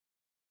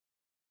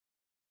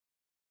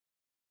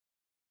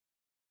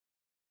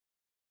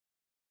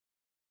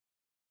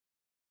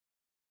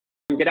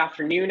Good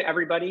afternoon,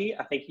 everybody.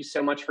 Thank you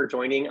so much for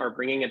joining our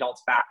Bringing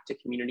Adults Back to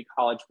Community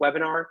College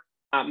webinar.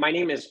 My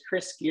name is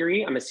Chris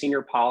Geary. I'm a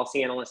senior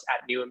policy analyst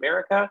at New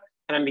America,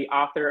 and I'm the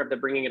author of the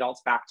Bringing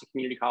Adults Back to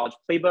Community College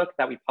playbook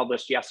that we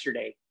published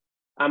yesterday.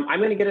 I'm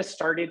going to get us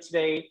started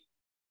today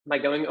by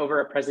going over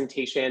a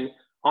presentation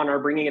on our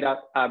Bringing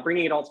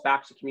Adults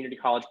Back to Community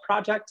College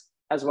project,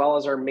 as well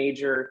as our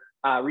major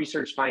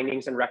research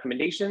findings and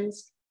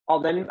recommendations. I'll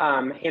then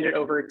hand it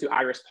over to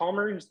Iris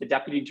Palmer, who's the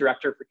Deputy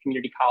Director for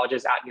Community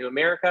Colleges at New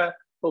America,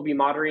 who will be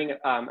moderating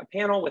a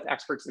panel with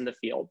experts in the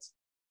field.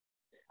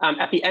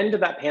 At the end of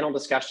that panel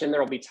discussion, there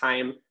will be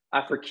time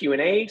for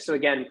Q&A. So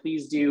again,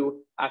 please do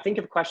think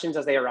of questions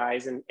as they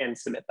arise and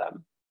submit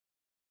them.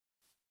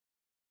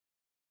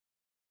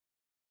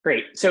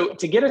 Great, so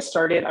to get us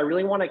started, I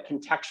really want to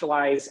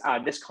contextualize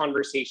this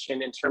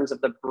conversation in terms of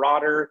the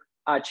broader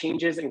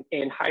changes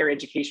in higher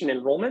education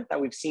enrollment that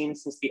we've seen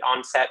since the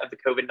onset of the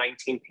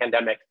COVID-19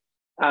 pandemic.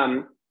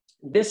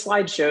 This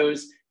slide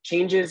shows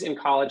changes in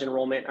college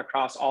enrollment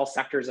across all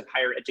sectors of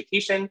higher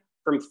education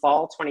from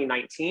fall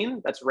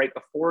 2019, that's right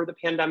before the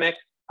pandemic,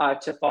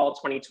 to fall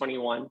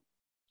 2021.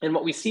 And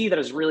what we see that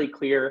is really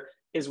clear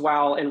is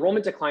while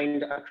enrollment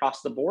declined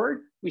across the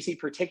board, we see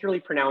particularly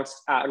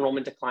pronounced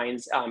enrollment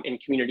declines in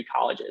community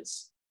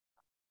colleges.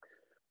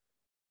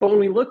 But when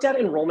we looked at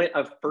enrollment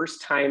of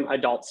first-time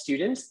adult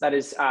students, that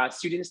is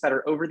students that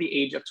are over the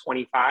age of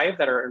 25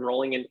 that are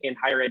enrolling in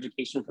higher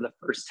education for the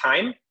first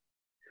time,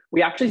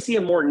 we actually see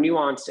a more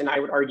nuanced, and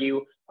I would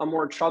argue, a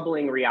more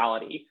troubling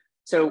reality.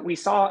 So we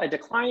saw a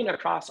decline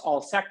across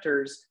all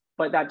sectors,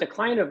 but that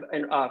decline of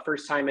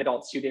first-time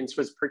adult students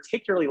was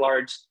particularly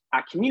large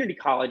at community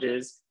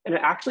colleges, and it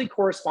actually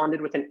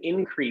corresponded with an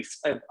increase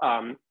of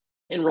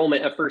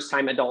enrollment of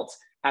first-time adults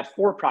at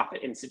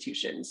for-profit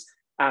institutions.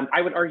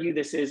 I would argue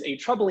this is a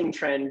troubling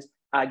trend,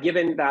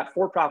 given that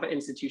for-profit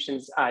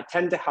institutions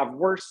tend to have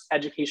worse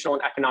educational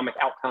and economic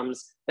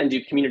outcomes than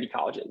do community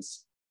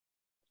colleges.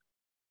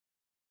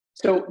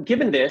 So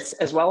given this,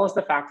 as well as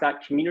the fact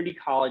that community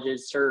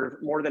colleges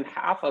serve more than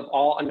half of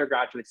all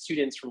undergraduate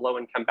students from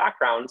low-income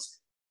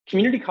backgrounds,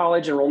 community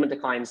college enrollment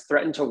declines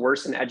threaten to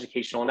worsen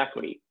educational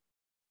inequity.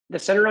 The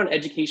Center on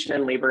Education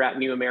and Labor at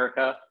New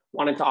America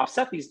wanted to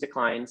offset these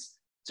declines.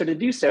 So to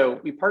do so,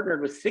 we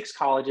partnered with 6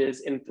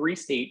 colleges in 3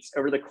 states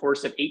over the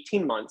course of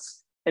 18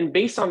 months. And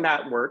based on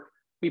that work,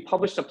 we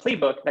published a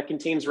playbook that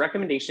contains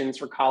recommendations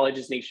for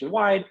colleges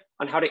nationwide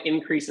on how to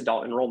increase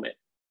adult enrollment.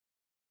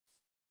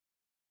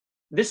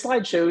 This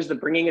slide shows the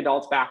Bringing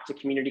Adults Back to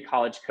Community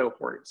College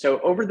cohort. So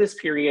over this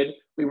period,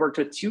 we worked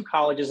with 2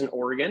 colleges in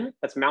Oregon,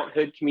 that's Mount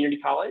Hood Community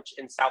College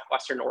and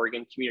Southwestern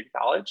Oregon Community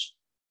College,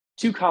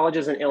 2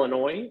 colleges in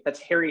Illinois, that's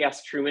Harry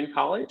S. Truman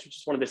College, which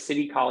is one of the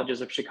city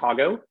colleges of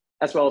Chicago,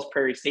 as well as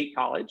Prairie State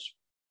College,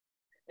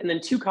 and then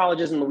 2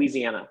 colleges in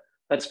Louisiana,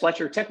 that's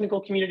Fletcher Technical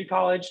Community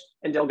College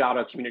and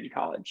Delgado Community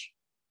College.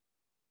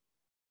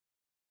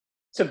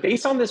 So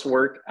based on this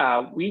work,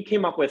 we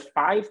came up with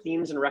 5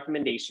 themes and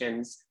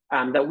recommendations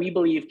that we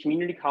believe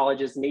community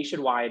colleges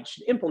nationwide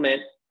should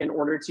implement in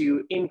order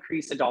to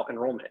increase adult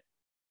enrollment.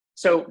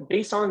 So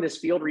based on this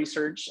field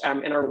research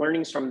and our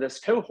learnings from this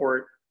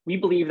cohort, we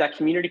believe that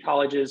community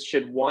colleges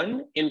should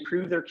 1,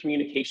 improve their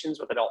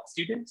communications with adult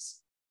students,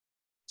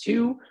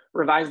 2,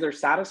 revise their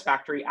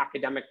satisfactory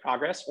academic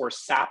progress or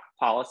SAP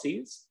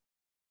policies,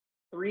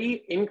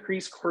 3,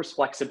 increase course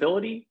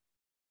flexibility,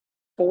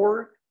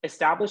 4,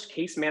 establish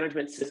case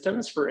management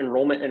systems for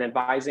enrollment and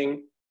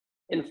advising,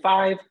 and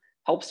 5,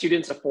 help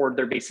students afford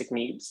their basic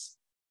needs.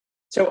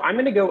 So I'm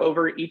going to go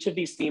over each of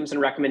these themes and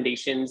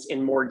recommendations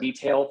in more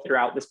detail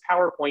throughout this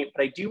PowerPoint,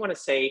 but I do want to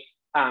say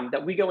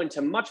that we go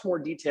into much more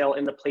detail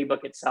in the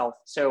playbook itself.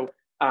 So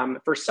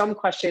for some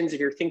questions, if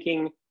you're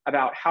thinking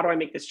about how do I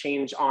make this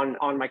change on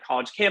my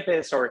college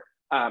campus, or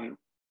how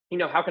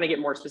can I get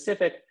more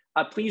specific,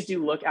 please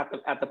do look at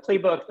the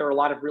playbook. There are a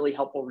lot of really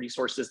helpful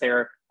resources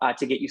there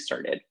to get you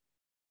started.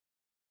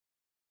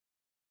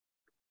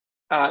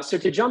 So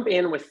to jump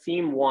in with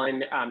theme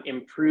 1,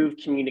 improve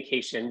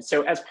communication.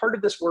 So as part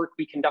of this work,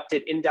 we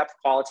conducted in-depth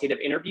qualitative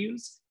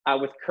interviews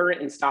with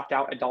current and stopped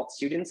out adult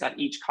students at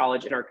each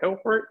college in our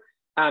cohort.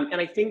 And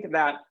I think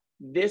that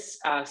this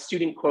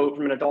student quote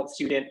from an adult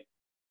student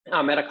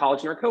at a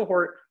college in our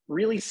cohort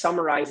really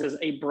summarizes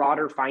a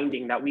broader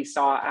finding that we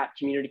saw at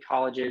community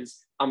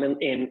colleges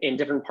in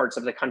different parts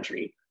of the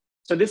country.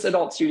 So this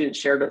adult student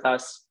shared with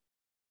us,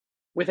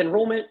 with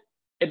enrollment,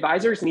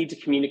 advisors need to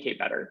communicate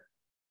better.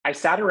 I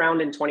sat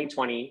around in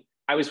 2020,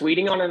 I was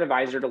waiting on an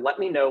advisor to let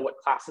me know what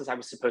classes I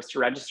was supposed to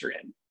register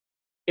in.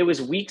 It was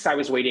weeks I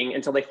was waiting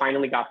until they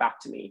finally got back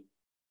to me.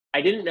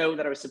 I didn't know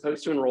that I was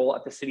supposed to enroll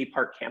at the City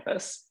Park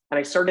campus, and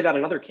I started at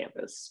another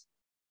campus.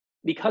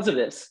 Because of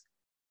this,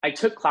 I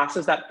took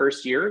classes that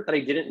first year that I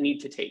didn't need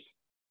to take.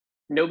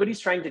 Nobody's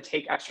trying to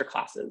take extra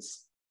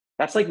classes.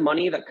 That's like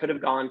money that could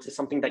have gone to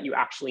something that you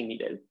actually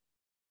needed.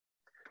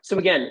 So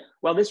again,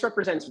 while this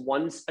represents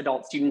one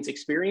adult student's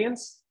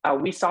experience,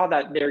 we saw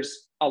that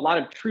there's a lot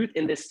of truth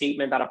in this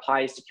statement that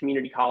applies to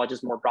community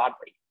colleges more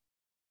broadly.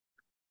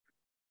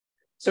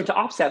 So to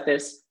offset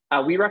this,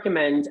 we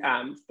recommend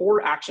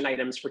 4 action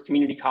items for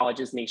community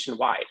colleges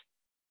nationwide.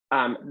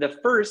 The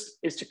first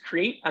is to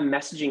create a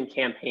messaging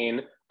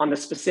campaign on the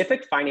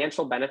specific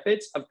financial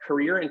benefits of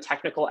career and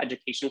technical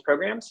education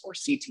programs, or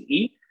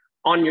CTE,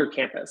 on your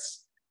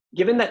campus.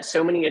 Given that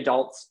so many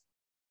adults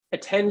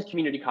attend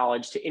community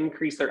college to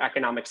increase their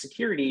economic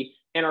security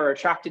and are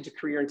attracted to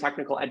career and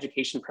technical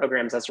education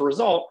programs as a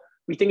result,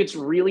 we think it's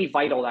really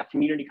vital that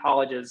community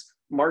colleges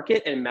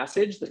market and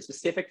message the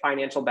specific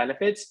financial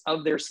benefits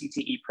of their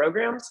CTE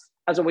programs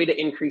as a way to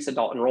increase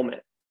adult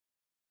enrollment.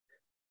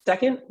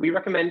 Second, we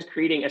recommend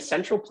creating a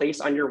central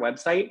place on your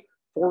website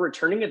for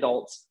returning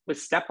adults with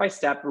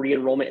step-by-step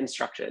re-enrollment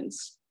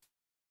instructions.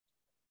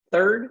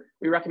 Third,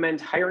 we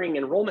recommend hiring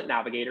enrollment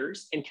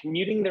navigators and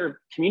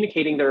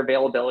communicating their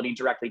availability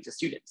directly to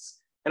students.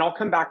 And I'll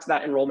come back to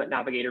that enrollment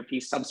navigator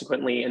piece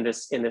subsequently in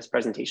this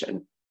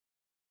presentation.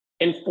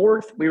 And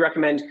fourth, we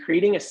recommend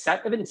creating a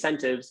set of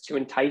incentives to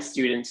entice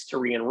students to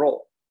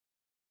re-enroll.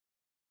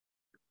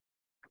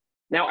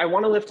 Now, I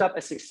want to lift up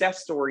a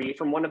success story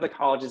from one of the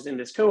colleges in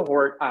this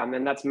cohort,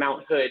 and that's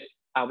Mount Hood,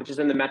 which is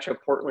in the Metro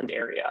Portland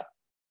area.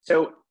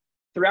 So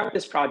throughout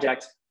this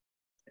project,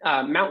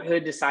 Mount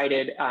Hood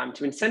decided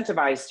to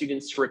incentivize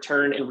students to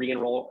return and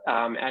re-enroll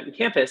at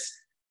campus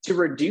to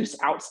reduce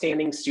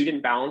outstanding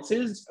student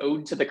balances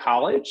owed to the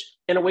college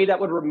in a way that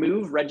would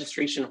remove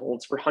registration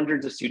holds for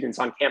hundreds of students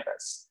on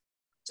campus.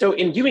 So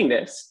in doing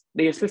this,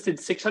 they assisted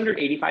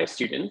 685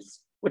 students,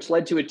 which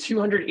led to a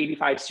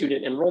 285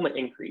 student enrollment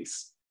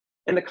increase.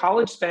 And the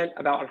college spent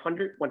about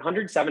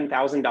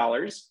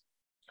 $107,000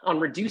 on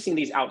reducing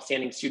these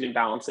outstanding student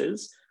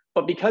balances.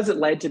 But because it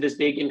led to this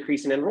big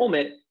increase in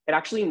enrollment, it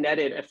actually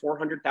netted a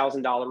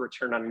 $400,000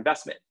 return on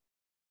investment.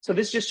 So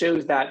this just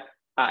shows that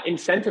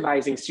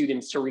incentivizing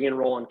students to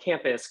re-enroll on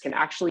campus can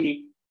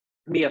actually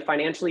be a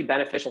financially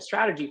beneficial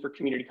strategy for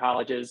community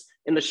colleges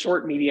in the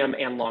short, medium,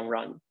 and long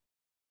run.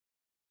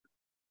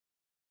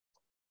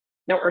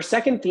 Now, our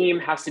second theme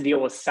has to deal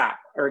with SAP,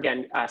 or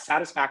again,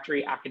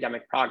 satisfactory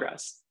academic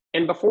progress.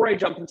 And before I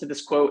jump into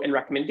this quote and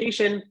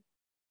recommendation,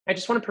 I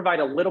just want to provide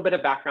a little bit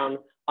of background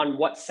on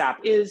what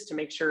SAP is to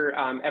make sure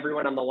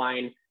everyone on the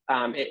line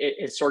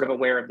is sort of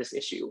aware of this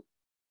issue.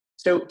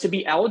 So to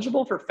be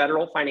eligible for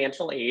federal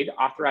financial aid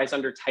authorized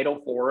under Title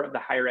IV of the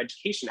Higher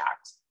Education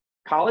Act,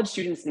 college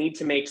students need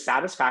to make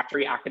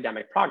satisfactory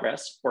academic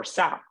progress, or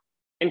SAP,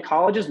 and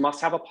colleges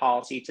must have a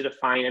policy to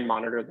define and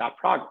monitor that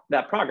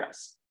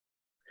progress.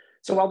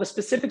 So while the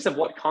specifics of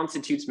what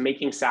constitutes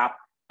making SAP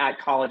at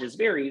colleges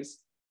varies,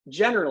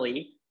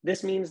 generally,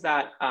 this means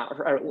that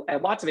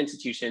at lots of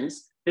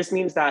institutions, this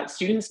means that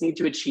students need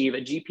to achieve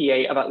a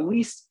GPA of at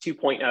least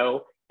 2.0,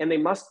 and they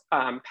must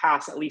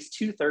pass at least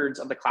 2/3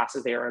 of the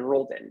classes they are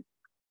enrolled in.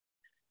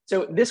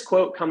 So this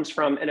quote comes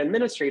from an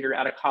administrator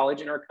at a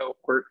college in our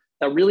cohort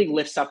that really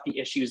lifts up the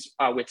issues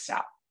with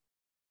SAP.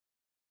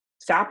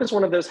 SAP is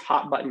one of those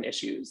hot button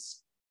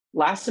issues.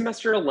 Last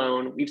semester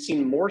alone, we've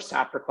seen more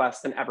SAP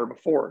requests than ever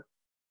before.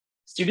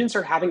 Students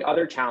are having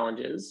other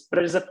challenges, but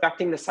it is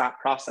affecting the SAP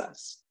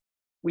process.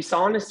 We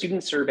saw in a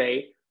student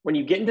survey, when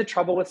you get into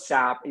trouble with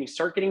SAP and you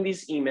start getting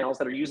these emails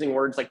that are using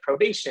words like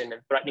probation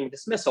and threatening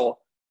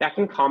dismissal, that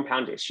can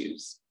compound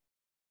issues.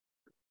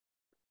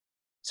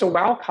 So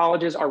while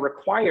colleges are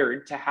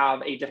required to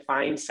have a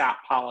defined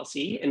SAP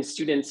policy and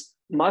students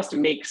must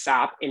make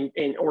SAP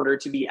in order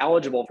to be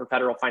eligible for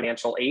federal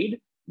financial aid,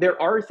 there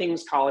are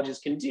things colleges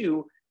can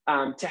do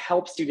to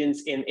help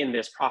students in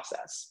this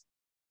process.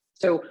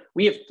 So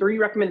we have 3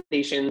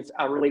 recommendations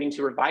relating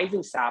to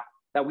revising SAP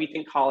that we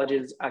think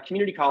colleges,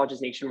 community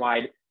colleges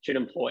nationwide should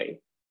employ.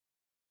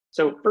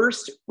 So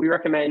first, we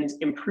recommend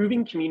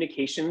improving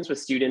communications with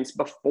students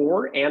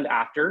before and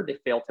after they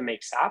fail to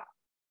make SAP.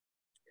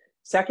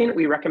 Second,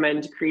 we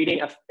recommend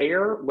creating a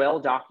fair,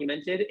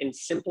 well-documented, and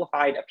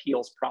simplified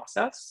appeals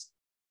process.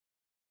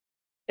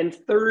 And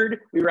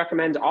third, we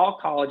recommend all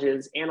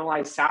colleges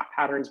analyze SAP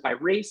patterns by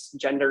race,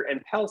 gender,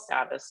 and Pell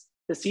status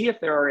to see if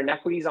there are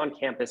inequities on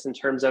campus in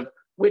terms of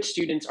which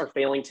students are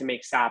failing to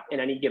make SAP in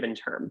any given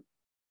term.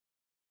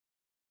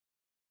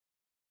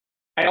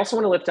 I also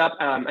want to lift up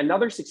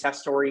another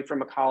success story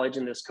from a college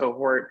in this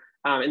cohort,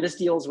 and this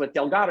deals with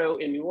Delgado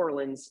in New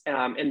Orleans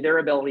and their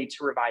ability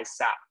to revise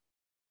SAP.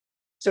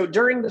 So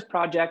during this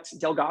project,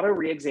 Delgado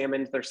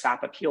re-examined their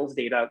SAP appeals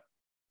data,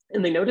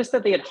 and they noticed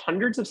that they had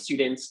hundreds of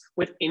students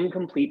with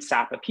incomplete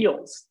SAP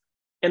appeals.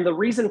 And the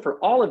reason for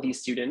all of these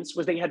students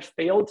was they had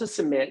failed to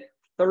submit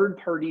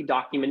third-party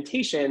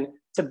documentation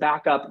to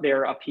back up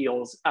their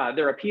appeals,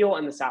 their appeal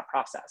in the SAP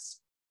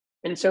process.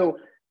 And so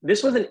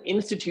this was an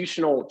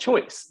institutional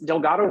choice.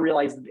 Delgado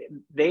realized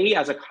they,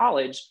 as a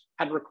college,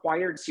 had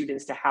required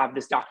students to have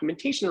this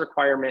documentation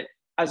requirement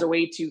as a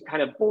way to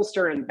kind of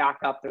bolster and back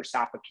up their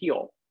SAP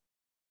appeal.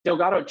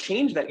 Delgado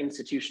changed that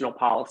institutional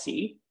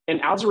policy, and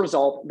as a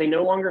result, they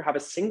no longer have a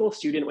single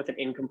student with an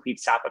incomplete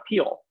SAP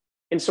appeal.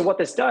 And so what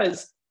this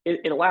does,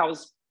 it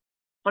allows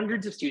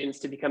hundreds of students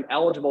to become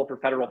eligible for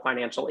federal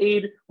financial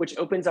aid, which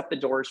opens up the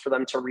doors for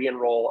them to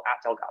re-enroll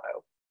at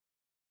Delgado.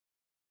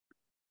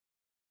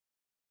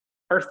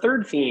 Our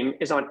third theme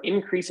is on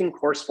increasing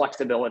course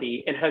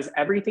flexibility and has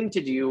everything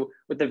to do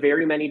with the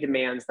very many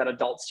demands that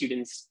adult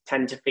students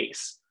tend to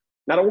face.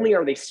 Not only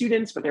are they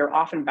students, but they're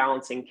often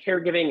balancing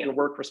caregiving and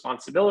work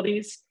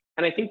responsibilities.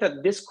 And I think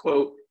that this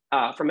quote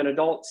from an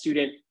adult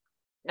student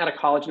at a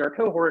college in our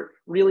cohort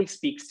really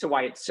speaks to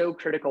why it's so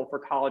critical for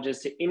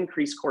colleges to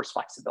increase course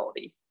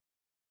flexibility.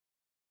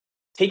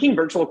 Taking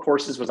virtual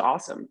courses was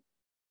awesome.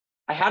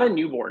 I had a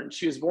newborn.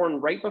 She was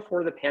born right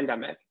before the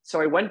pandemic.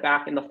 So I went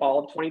back in the fall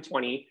of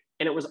 2020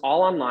 and it was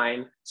all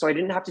online. So I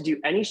didn't have to do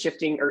any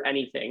shifting or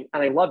anything.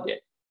 And I loved it.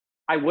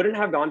 I wouldn't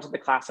have gone to the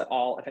class at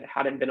all if it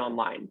hadn't been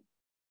online.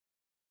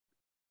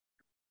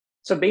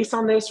 So based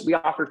on this, we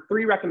offer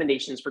 3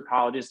 recommendations for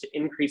colleges to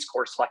increase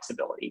course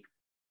flexibility.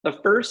 The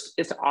first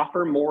is to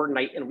offer more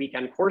night and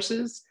weekend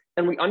courses.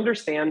 And we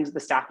understand the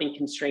staffing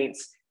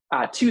constraints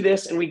to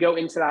this, and we go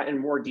into that in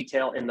more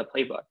detail in the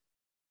playbook.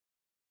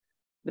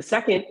 The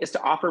second is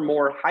to offer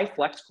more high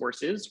flex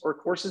courses or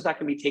courses that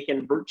can be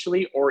taken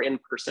virtually or in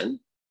person.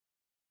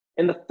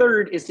 And the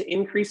third is to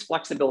increase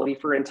flexibility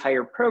for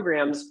entire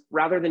programs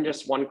rather than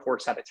just one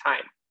course at a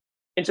time.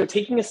 And so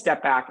taking a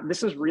step back,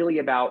 this is really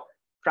about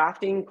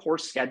crafting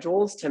course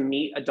schedules to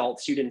meet adult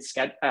students'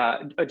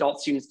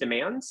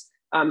 demands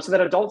so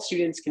that adult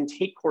students can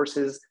take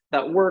courses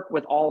that work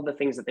with all of the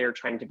things that they're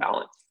trying to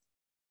balance.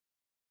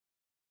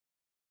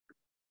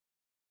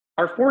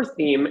 Our fourth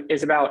theme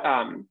is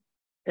about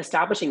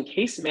establishing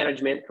case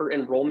management for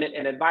enrollment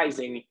and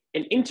advising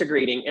and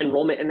integrating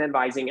enrollment and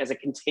advising as a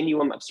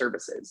continuum of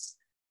services.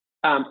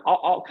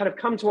 I'll kind of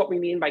come to what we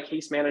mean by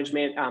case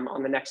management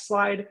on the next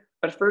slide.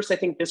 But first, I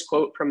think this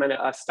quote from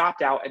a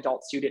stopped out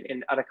adult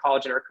student at a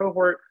college in our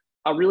cohort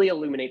really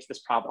illuminates this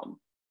problem.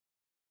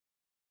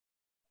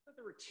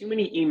 There were too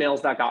many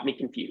emails that got me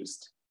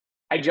confused.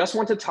 I just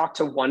want to talk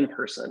to one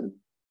person,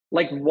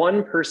 like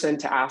one person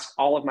to ask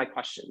all of my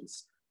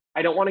questions.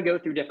 I don't want to go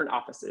through different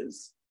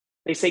offices.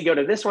 They say go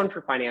to this one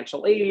for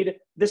financial aid,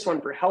 this one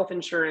for health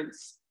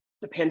insurance.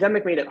 The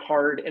pandemic made it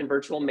hard and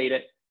virtual made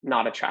it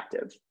not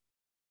attractive.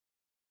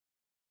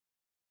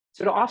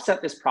 So to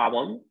offset this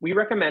problem, we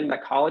recommend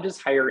that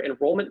colleges hire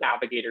enrollment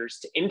navigators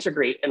to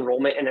integrate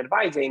enrollment and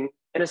advising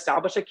and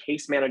establish a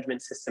case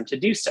management system to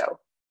do so.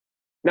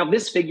 Now,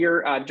 this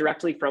figure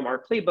directly from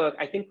our playbook,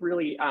 I think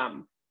really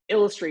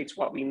illustrates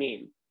what we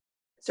mean.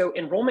 So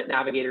enrollment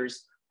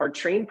navigators are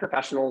trained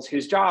professionals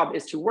whose job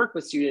is to work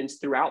with students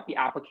throughout the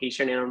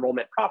application and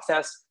enrollment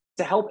process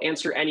to help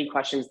answer any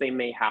questions they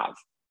may have.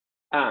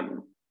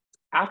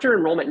 After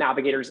enrollment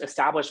navigators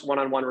establish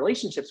one-on-one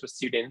relationships with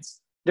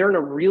students, they're in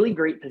a really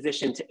great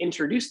position to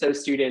introduce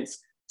those students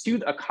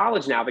to a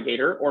college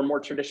navigator, or more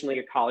traditionally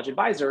a college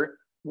advisor,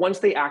 once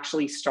they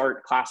actually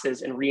start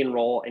classes and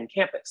re-enroll in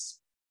campus.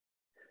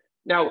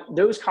 Now,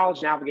 those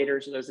college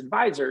navigators or those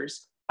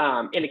advisors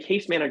in a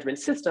case management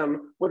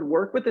system would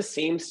work with the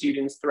same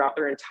students throughout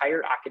their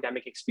entire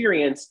academic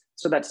experience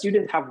so that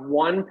students have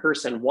one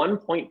person, one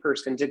point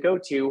person to go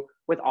to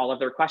with all of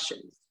their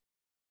questions.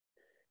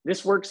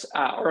 This works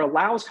or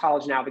allows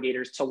college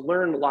navigators to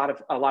learn a lot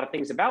of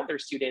things about their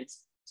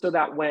students so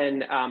that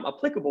when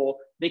applicable,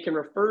 they can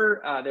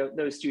refer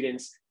those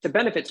students to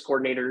benefits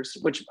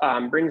coordinators, which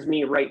brings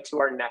me right to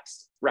our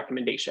next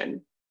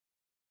recommendation.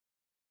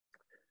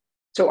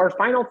 So our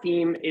final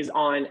theme is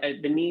on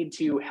the need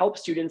to help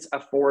students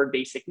afford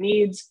basic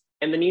needs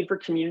and the need for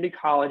community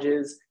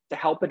colleges to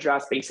help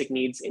address basic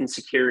needs in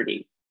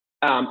security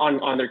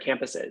on their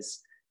campuses.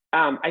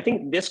 I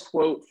think this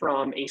quote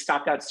from a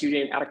stopped out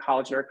student at a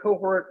college in our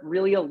cohort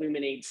really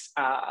illuminates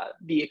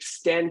the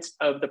extent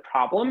of the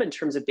problem in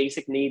terms of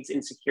basic needs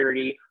in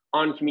security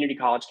on community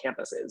college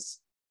campuses.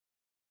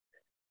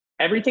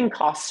 Everything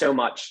costs so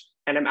much,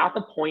 and I'm at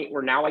the point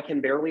where now I can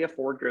barely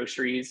afford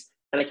groceries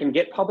and I can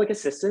get public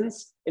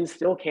assistance and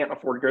still can't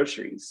afford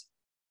groceries.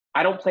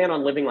 I don't plan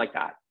on living like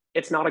that.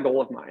 It's not a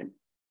goal of mine.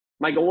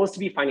 My goal is to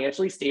be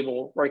financially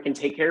stable where I can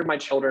take care of my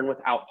children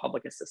without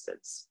public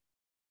assistance.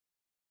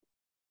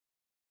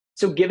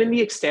 So given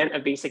the extent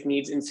of basic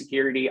needs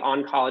insecurity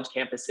on college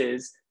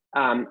campuses,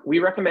 we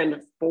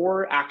recommend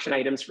 4 action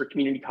items for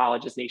community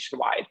colleges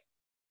nationwide.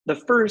 The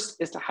first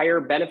is to hire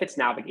benefits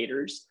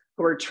navigators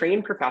who are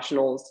trained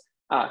professionals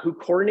who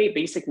coordinate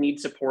basic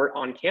needs support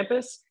on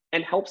campus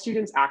and help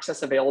students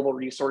access available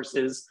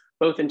resources,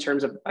 both in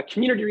terms of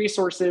community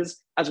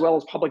resources, as well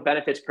as public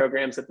benefits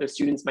programs that those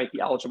students might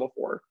be eligible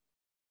for.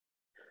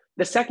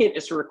 The second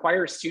is to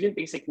require student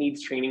basic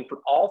needs training for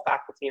all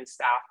faculty and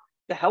staff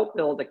to help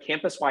build a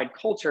campus-wide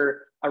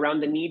culture around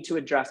the need to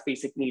address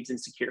basic needs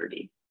and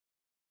security.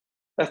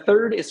 The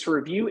third is to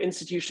review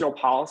institutional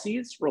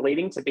policies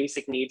relating to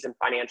basic needs and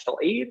financial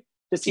aid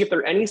to see if there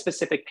are any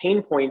specific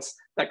pain points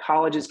that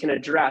colleges can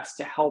address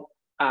to help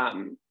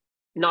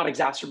not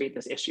exacerbate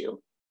this issue.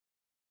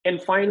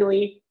 And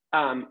finally,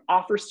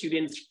 offer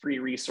students free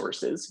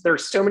resources. There are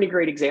so many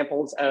great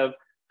examples of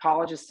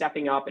colleges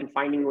stepping up and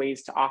finding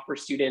ways to offer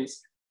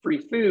students free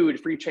food,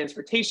 free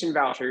transportation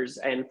vouchers,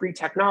 and free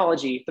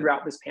technology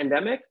throughout this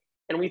pandemic.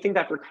 And we think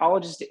that for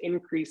colleges to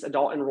increase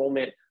adult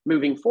enrollment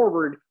moving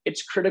forward,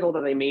 it's critical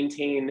that they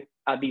maintain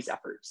these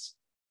efforts.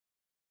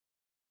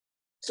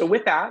 So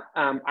with that,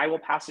 I will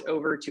pass it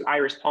over to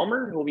Iris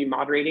Palmer, who will be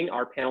moderating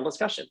our panel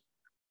discussion.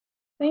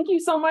 Thank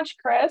you so much,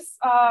 Chris.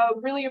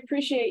 Really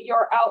appreciate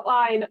your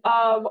outline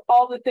of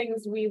all the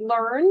things we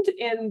learned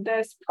in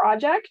this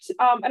project.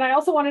 And I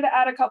also wanted to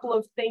add a couple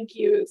of thank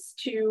yous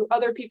to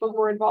other people who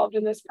were involved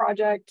in this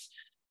project.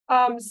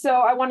 So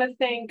I want to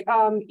thank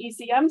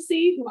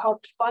ECMC, who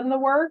helped fund the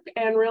work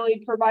and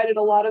really provided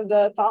a lot of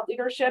the thought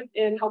leadership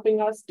in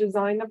helping us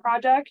design the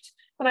project.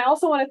 And I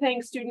also want to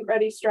thank Student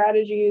Ready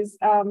Strategies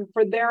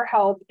for their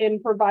help in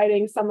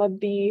providing some of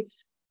the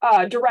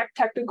direct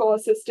technical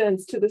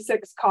assistance to the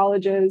 6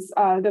 colleges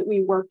that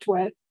we worked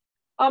with.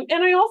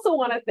 And I also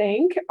want to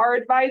thank our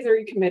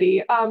advisory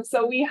committee.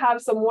 So we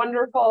have some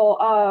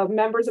wonderful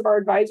members of our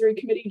advisory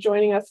committee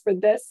joining us for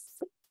this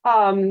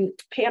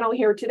panel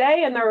here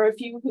today, and there are a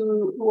few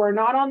who are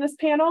not on this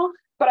panel,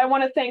 but I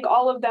want to thank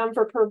all of them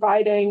for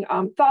providing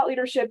thought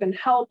leadership and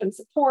help and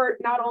support,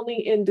 not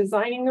only in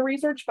designing the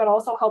research, but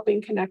also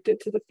helping connect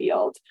it to the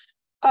field.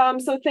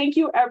 So thank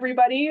you,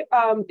 everybody.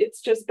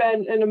 It's just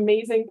been an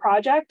amazing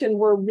project, and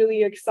we're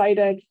really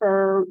excited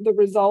for the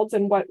results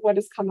and what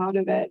has come out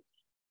of it.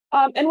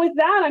 And with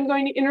that, I'm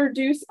going to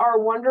introduce our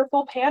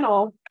wonderful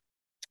panel.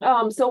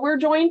 So we're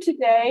joined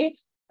today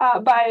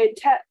by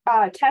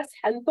Tess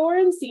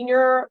Henthorn,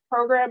 Senior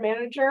Program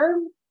Manager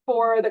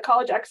for the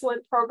College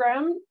Excellence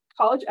Program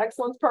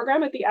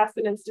at the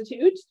Aspen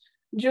Institute,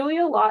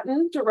 Julia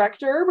Lawton,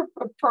 Director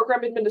of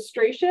Program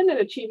Administration at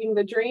Achieving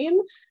the Dream,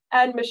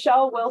 and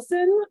Michelle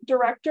Wilson,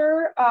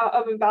 Director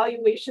of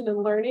Evaluation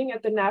and Learning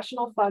at the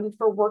National Fund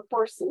for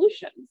Workforce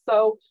Solutions.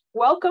 So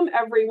welcome,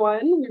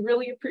 everyone. We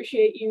really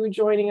appreciate you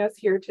joining us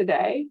here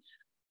today.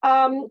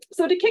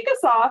 So to kick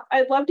us off,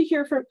 I'd love to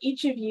hear from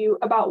each of you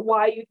about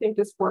why you think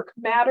this work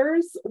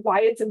matters,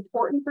 why it's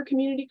important for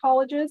community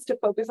colleges to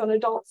focus on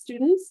adult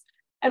students,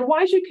 and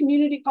why should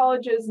community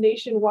colleges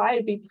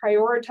nationwide be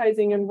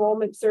prioritizing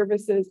enrollment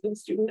services and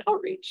student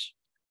outreach?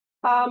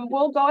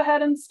 We'll go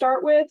ahead and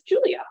start with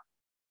Julia.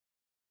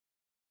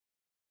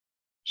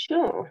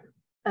 Sure.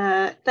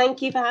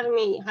 Thank you for having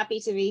me. Happy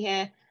to be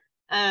here.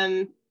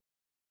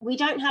 We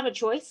don't have a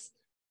choice,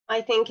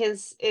 I think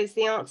is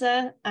the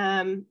answer.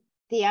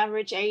 The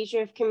average age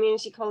of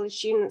community college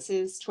students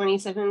is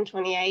 27,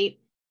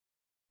 28,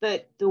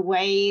 but the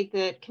way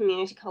that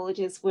community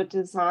colleges were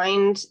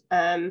designed,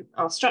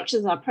 our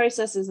structures, our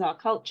processes, our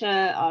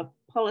culture, our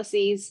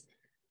policies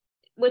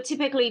were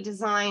typically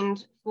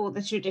designed for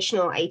the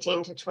traditional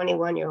 18 to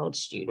 21-year-old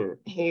student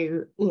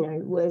who,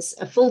 was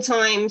a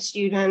full-time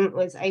student,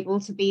 was able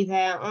to be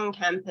there on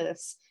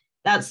campus.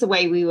 That's the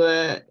way we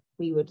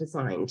were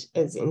designed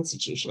as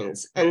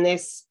institutions. And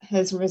this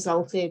has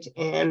resulted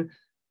in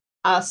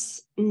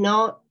us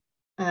not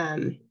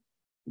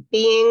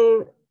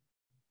being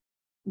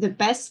the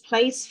best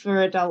place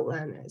for adult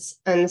learners.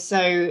 And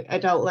so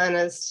adult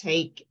learners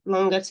take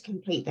longer to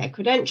complete their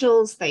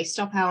credentials, they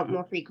stop out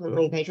more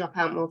frequently, they drop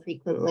out more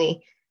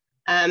frequently,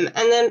 and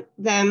then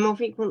they're more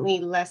frequently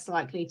less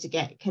likely to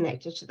get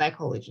connected to their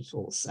college at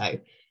all. So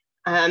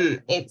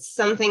it's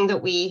something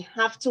that we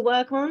have to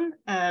work on,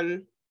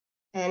 and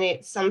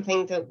it's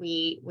something that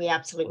we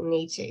absolutely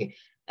need to.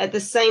 At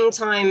the same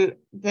time,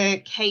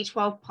 the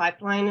K-12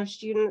 pipeline of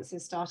students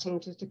is starting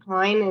to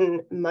decline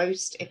in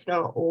most, if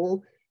not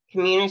all,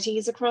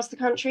 communities across the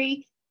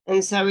country.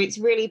 And so it's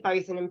really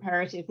both an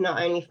imperative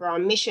not only for our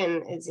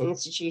mission as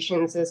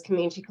institutions, as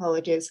community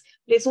colleges,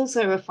 but it's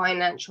also a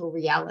financial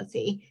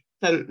reality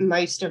for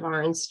most of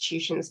our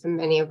institutions, for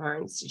many of our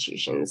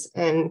institutions.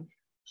 And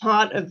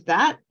part of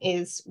that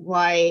is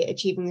why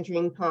Achieving the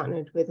Dream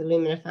partnered with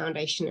Illumina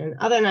Foundation and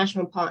other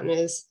national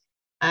partners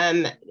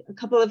a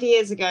couple of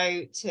years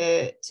ago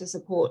to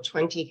support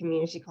 20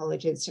 community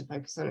colleges to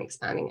focus on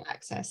expanding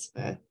access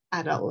for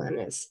adult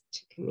learners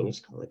to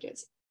community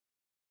colleges.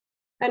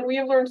 And we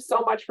have learned so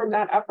much from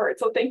that effort.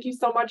 So thank you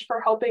so much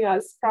for helping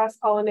us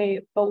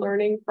cross-pollinate the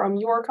learning from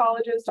your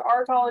colleges to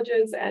our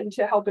colleges and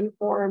to help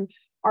inform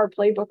our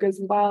playbook as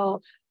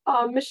well.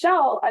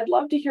 Michelle, I'd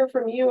love to hear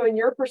from you and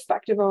your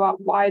perspective about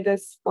why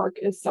this work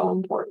is so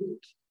important.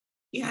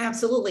 Yeah,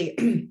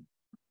 absolutely.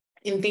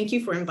 And thank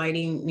you for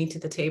inviting me to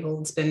the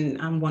table. It's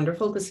been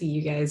wonderful to see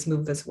you guys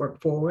move this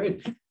work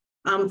forward.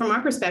 From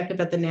our perspective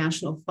at the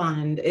National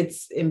Fund,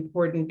 it's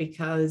important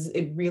because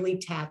it really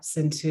taps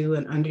into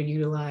an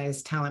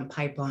underutilized talent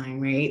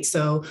pipeline, right?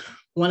 So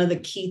one of the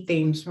key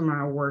themes from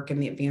our work in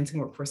the Advancing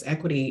Workforce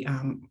Equity,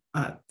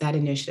 that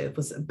initiative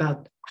was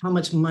about how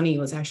much money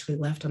was actually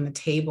left on the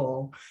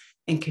table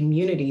in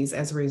communities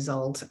as a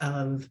result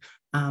of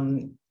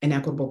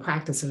inequitable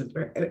practices,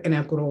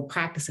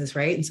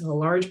 right? And so a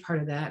large part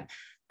of that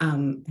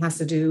has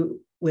to do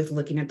with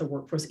looking at the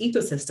workforce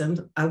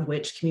ecosystem of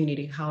which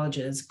community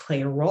colleges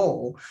play a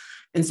role.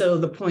 And so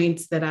the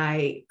points that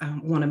I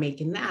want to make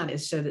in that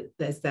is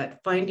that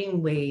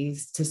finding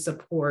ways to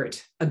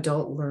support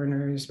adult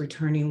learners,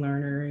 returning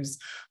learners,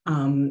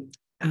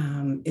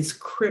 is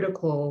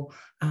critical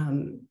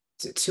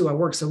to our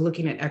work. So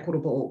looking at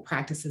equitable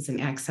practices and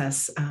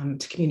access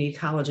to community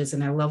colleges.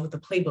 And I love what the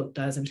playbook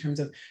does in terms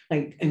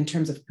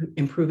of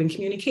improving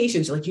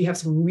communications. Like you have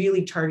some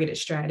really targeted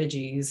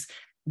strategies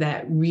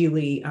that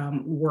really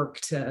work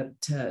to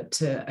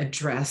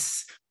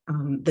address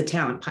the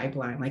talent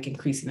pipeline, like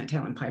increasing that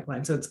talent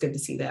pipeline. So it's good to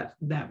see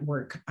that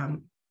work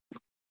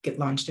get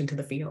launched into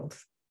the field.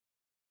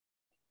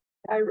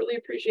 I really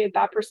appreciate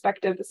that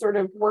perspective. The sort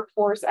of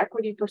workforce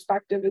equity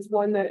perspective is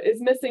one that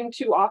is missing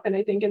too often,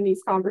 I think, in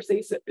these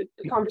conversations.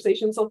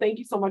 So thank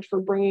you so much for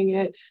bringing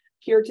it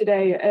here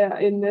today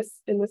in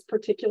this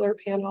particular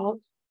panel.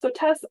 So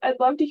Tess, I'd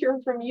love to hear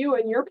from you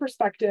and your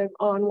perspective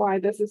on why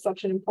this is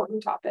such an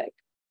important topic.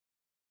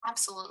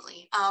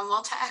 Absolutely.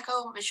 Well, to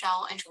echo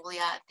Michelle and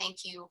Julia,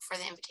 thank you for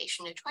the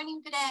invitation to join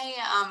you today.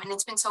 And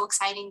it's been so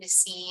exciting to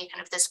see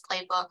kind of this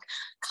playbook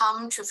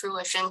come to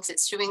fruition because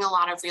it's doing a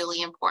lot of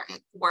really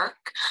important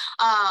work.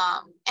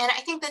 And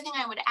I think the thing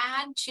I would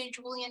add to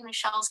Julia and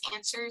Michelle's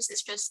answers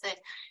is just that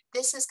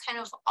this is kind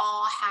of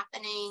all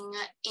happening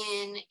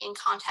in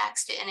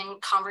context and in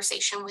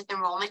conversation with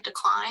enrollment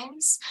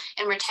declines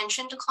and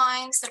retention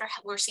declines that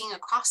we're seeing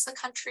across the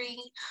country.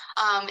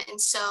 And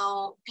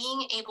so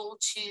being able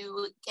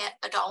to get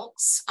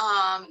adults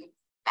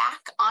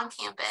back on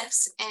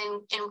campus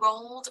and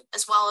enrolled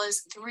as well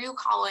as through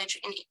college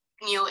and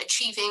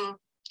achieving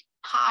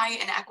high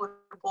and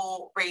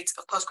equitable rates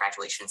of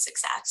post-graduation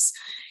success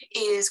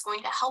is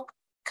going to help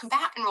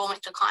combat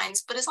enrollment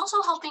declines, but is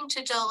also helping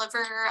to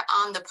deliver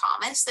on the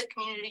promise that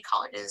community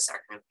colleges are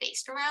kind of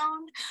based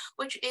around,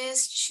 which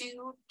is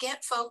to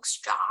get folks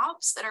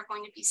jobs that are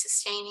going to be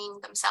sustaining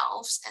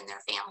themselves and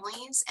their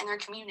families and their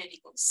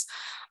communities.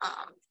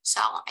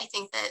 So I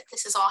think that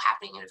this is all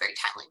happening in a very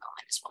timely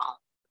moment as well.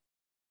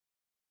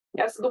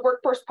 Yes, the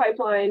workforce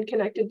pipeline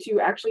connected to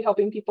actually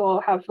helping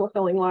people have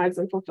fulfilling lives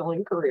and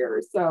fulfilling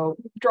careers. So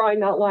drawing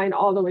that line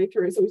all the way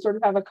through. So we sort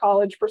of have a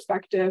college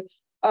perspective,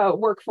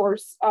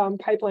 workforce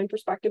pipeline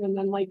perspective, and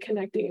then like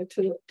connecting it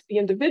to the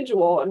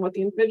individual and what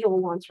the individual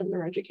wants from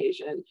their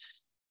education.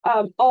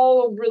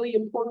 All really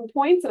important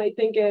points, and I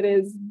think it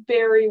is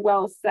very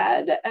well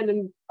said.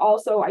 And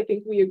also, I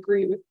think we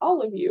agree with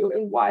all of you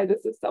and why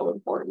this is so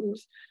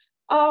important.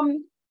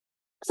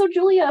 So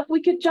Julia, if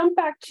we could jump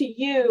back to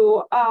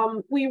you,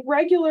 we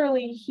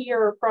regularly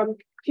hear from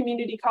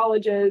community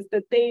colleges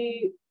that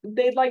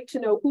they'd like to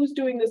know who's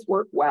doing this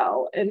work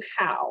well and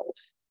how.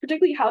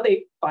 Particularly how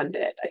they fund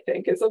it, I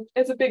think, is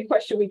a big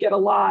question we get a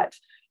lot.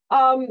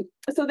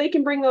 So they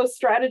can bring those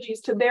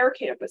strategies to their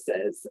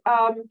campuses.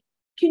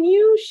 Can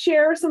you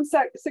share some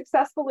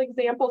successful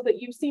examples that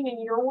you've seen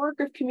in your work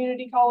of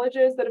community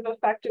colleges that have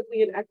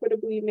effectively and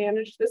equitably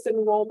managed this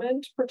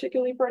enrollment,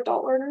 particularly for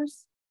adult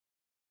learners?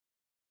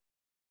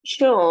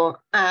 Sure.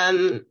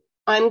 I'm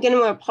going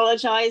to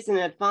apologize in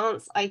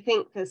advance. I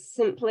think the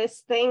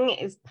simplest thing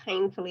is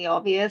painfully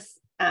obvious.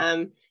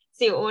 So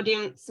your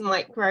audience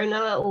might groan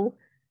a little,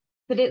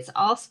 but it's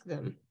ask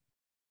them.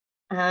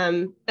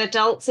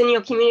 Adults in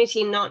your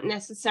community, not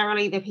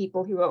necessarily the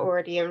people who are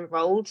already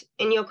enrolled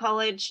in your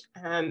college,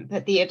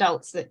 but the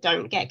adults that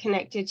don't get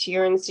connected to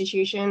your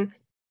institution.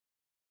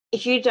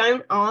 If you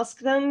don't ask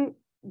them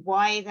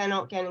why they're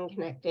not getting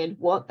connected,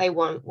 what they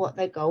want, what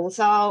their goals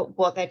are,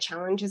 what their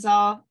challenges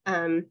are,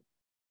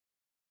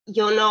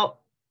 you're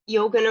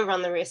going to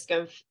run the risk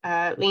of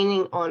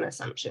leaning on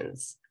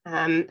assumptions.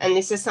 And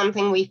this is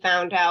something we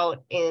found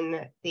out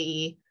in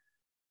the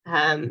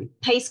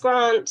PACE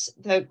grant,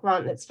 the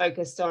grant that's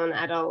focused on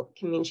adult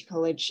community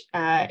college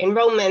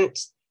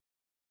enrollment.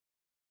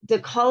 The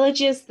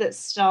colleges that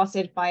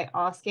started by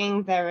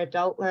asking their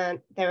adult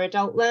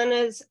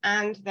learners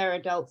and their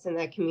adults in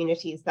their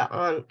communities that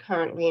aren't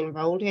currently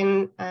enrolled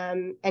in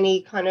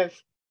any kind of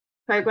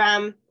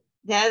program,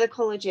 they're the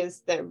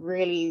colleges that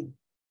really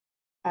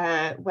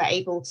were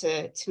able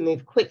to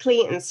move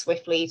quickly and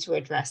swiftly to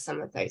address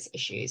some of those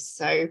issues.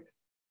 So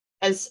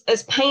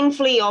as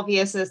painfully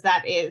obvious as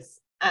that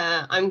is,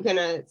 I'm going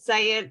to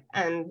say it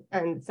and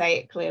say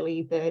it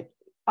clearly, that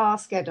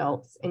ask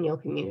adults in your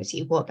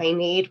community what they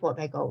need, what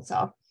their goals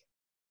are.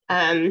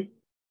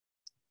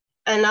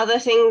 Another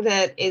thing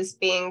that is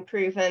being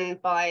proven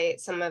by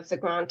some of the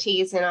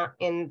grantees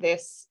in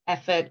this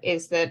effort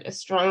is that a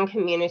strong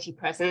community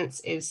presence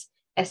is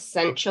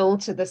essential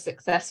to the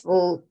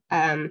successful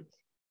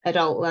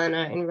adult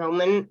learner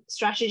enrollment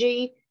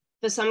strategy.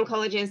 For some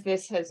colleges,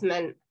 this has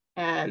meant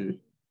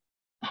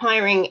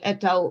hiring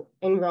adult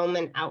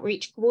enrollment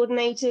outreach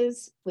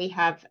coordinators. We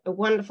have a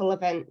wonderful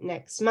event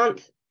next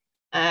month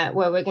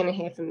where we're going to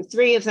hear from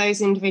 3 of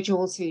those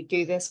individuals who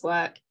do this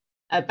work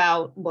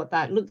about what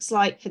that looks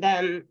like for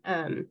them.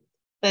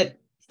 But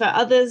for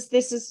others,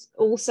 this has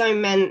also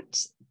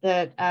meant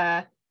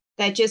that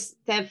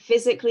they're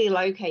physically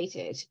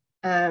located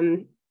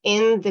in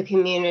the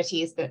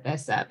communities that they're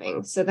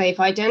serving. So they've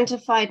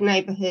identified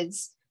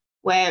neighborhoods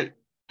where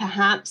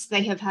perhaps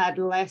they have had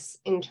less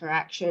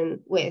interaction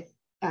with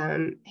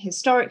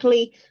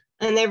historically,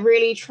 and they're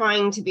really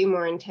trying to be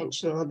more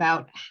intentional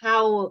about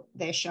how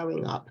they're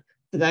showing up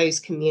for those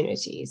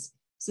communities.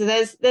 So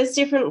there's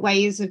different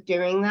ways of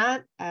doing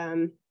that.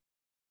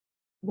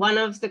 one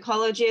of the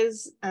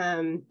colleges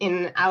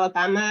in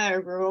Alabama, a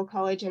rural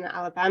college in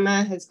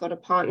Alabama, has got a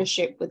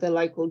partnership with a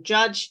local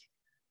judge,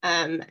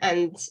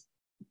 and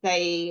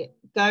they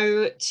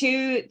go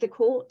to the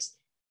court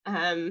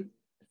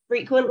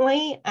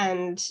frequently,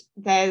 and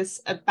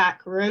there's a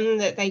back room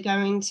that they go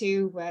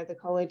into where the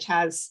college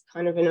has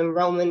kind of an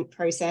enrollment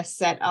process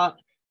set up,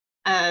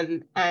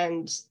 and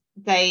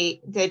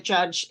the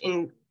judge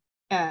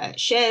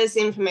shares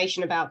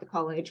information about the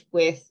college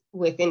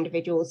with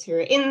individuals who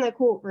are in the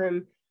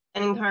courtroom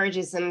and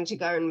encourages them to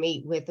go and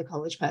meet with the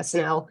college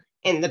personnel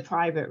in the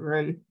private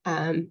room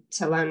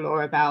to learn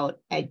more about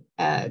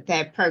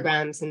their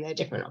programs and their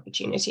different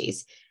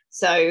opportunities.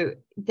 So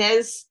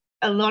there's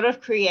a lot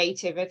of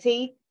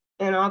creativity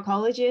in our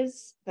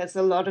colleges. There's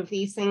a lot of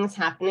these things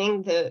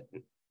happening that,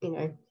 you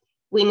know,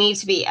 we need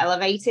to be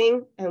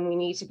elevating and we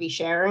need to be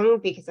sharing,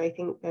 because I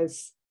think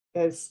there's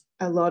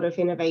a lot of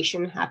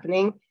innovation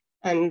happening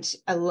and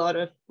a lot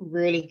of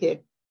really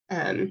good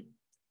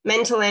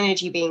mental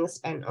energy being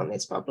spent on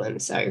this problem.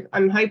 So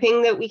I'm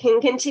hoping that we can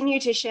continue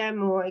to share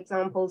more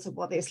examples of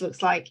what this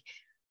looks like,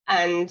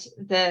 and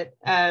that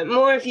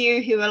more of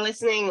you who are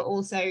listening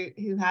also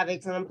who have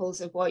examples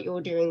of what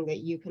you're doing that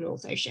you can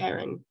also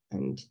share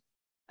and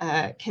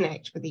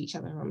connect with each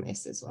other on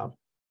this as well.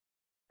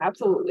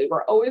 Absolutely.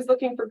 We're always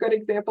looking for good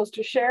examples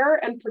to share,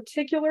 and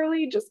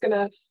particularly just going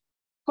to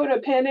put a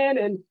pin in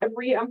and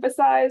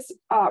re-emphasize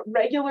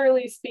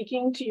regularly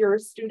speaking to your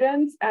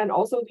students and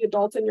also the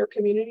adults in your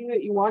community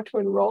that you want to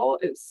enroll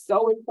is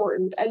so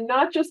important. And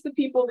not just the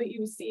people that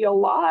you see a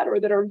lot or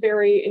that are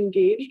very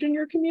engaged in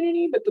your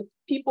community, but the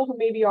people who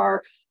maybe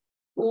are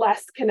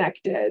less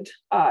connected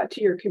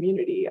to your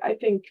community. I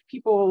think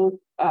people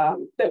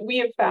that we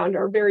have found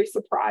are very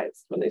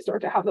surprised when they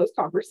start to have those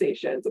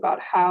conversations about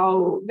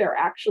how they're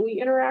actually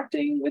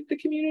interacting with the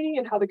community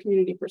and how the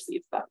community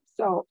perceives them.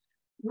 So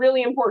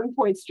really important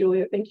points,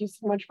 Julia. Thank you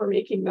so much for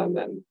making them,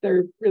 and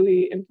they're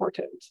really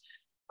important.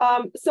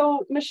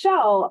 So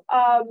Michelle,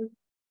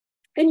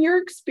 in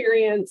your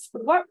experience,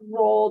 what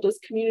role does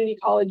community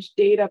college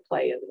data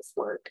play in this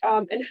work?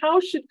 And how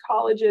should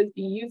colleges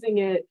be using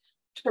it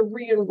to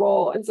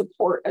re-enroll and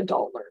support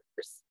adult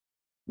learners?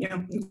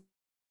 Yeah.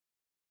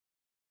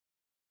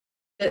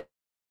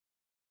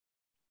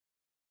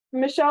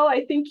 Michelle,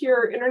 I think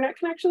your internet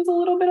connection is a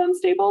little bit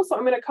unstable, so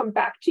I'm going to come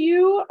back to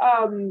you,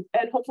 and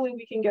hopefully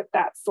we can get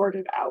that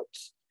sorted out.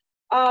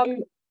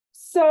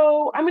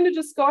 So I'm going to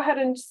just go ahead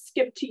and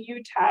skip to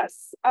you,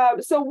 Tess.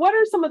 So what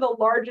are some of the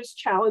largest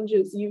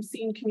challenges you've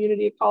seen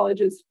community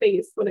colleges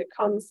face when it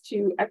comes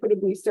to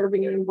equitably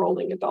serving and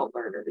enrolling adult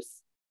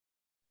learners?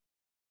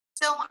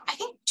 So I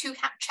think two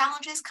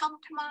challenges come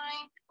to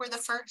mind, where the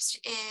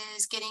first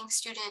is getting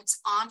students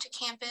onto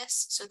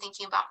campus, so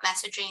thinking about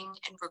messaging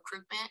and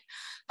recruitment,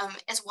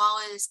 as well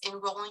as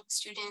enrolling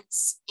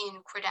students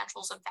in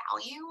credentials of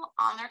value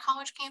on their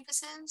college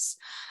campuses.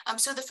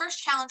 So the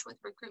first challenge with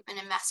recruitment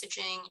and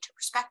messaging to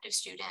prospective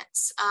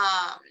students,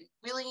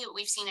 really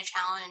we've seen a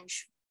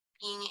challenge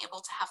being able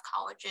to have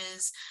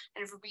colleges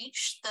kind of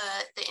reach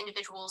the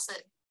individuals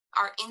that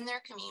are in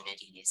their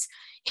communities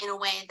in a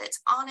way that's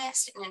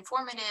honest and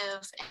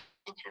informative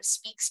and kind of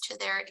speaks to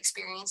their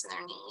experience and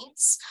their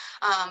needs.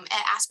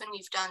 At Aspen,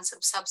 we've done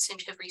some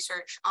substantive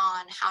research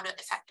on how to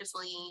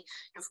effectively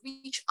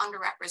reach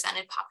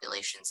underrepresented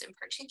populations in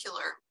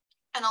particular.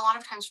 And a lot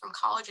of times from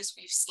colleges,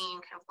 we've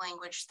seen kind of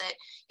language that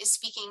is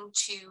speaking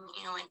to,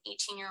 an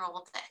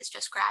 18-year-old that has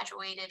just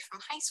graduated from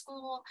high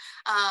school,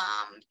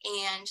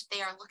 and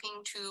they are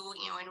looking to,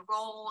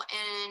 enroll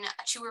in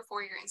a 2 or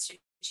 4 year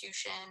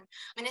institution.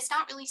 I mean, it's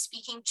not really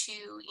speaking to,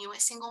 a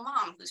single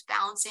mom who's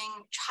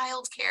balancing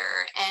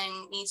childcare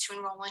and needs to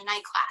enroll in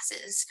night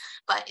classes,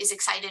 but is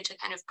excited to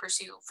kind of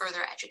pursue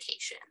further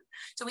education.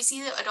 So we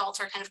see that adults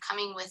are kind of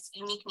coming with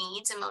unique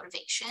needs and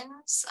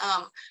motivations.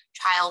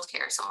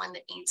 Childcare, someone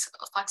that needs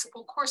a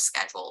flexible course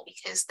schedule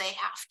because they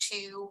have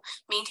to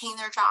maintain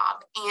their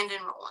job and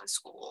enroll in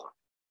school.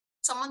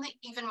 Someone that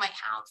even might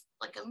have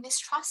like a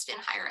mistrust in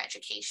higher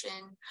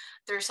education.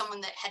 There's someone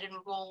that had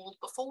enrolled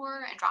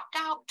before and dropped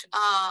out,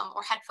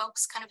 or had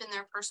folks kind of in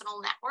their personal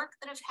network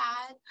that have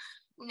had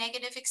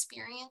negative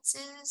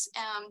experiences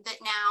that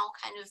now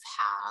kind of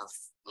have,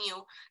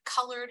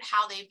 colored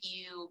how they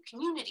view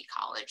community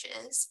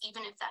colleges,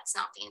 even if that's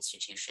not the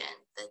institution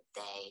that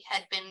they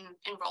had been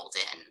enrolled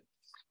in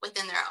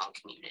within their own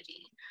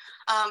community.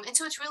 And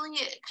so it's really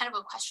kind of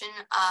a question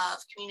of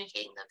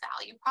communicating the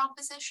value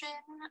proposition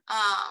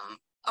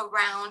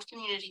around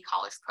community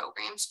college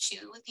programs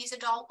to these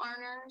adult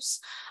learners.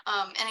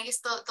 And I guess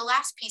the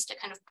last piece to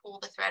kind of pull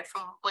the thread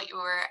from what you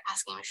were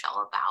asking,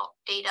 Michelle, about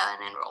data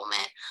and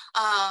enrollment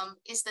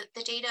is that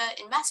the data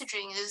in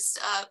messaging, is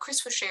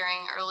Chris was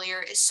sharing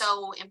earlier, is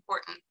so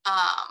important.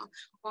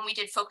 When we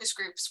did focus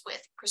groups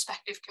with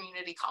prospective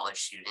community college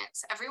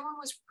students, everyone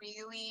was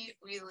really,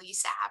 really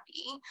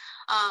savvy.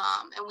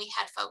 And we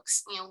had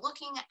folks,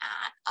 looking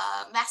at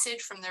a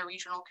message from their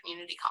regional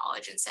community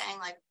college and saying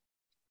like,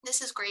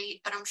 this is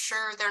great, but I'm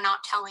sure they're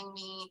not telling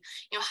me,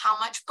 how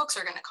much books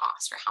are going to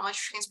cost or how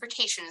much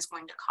transportation is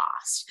going to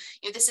cost.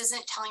 This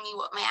isn't telling me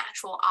what my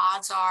actual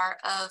odds are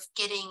of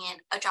getting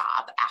a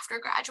job after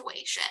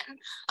graduation.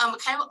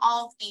 Kind of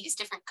all of these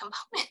different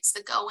components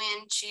that go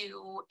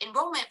into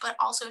enrollment, but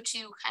also to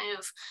kind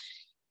of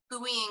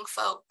buoying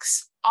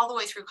folks all the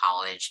way through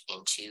college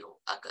into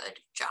a good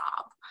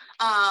job.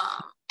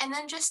 And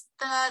then just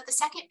the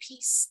second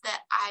piece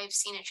that I've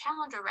seen a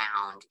challenge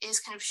around is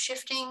kind of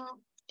shifting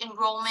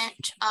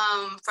enrollment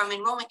from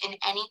enrollment in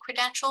any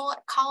credential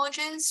at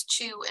colleges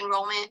to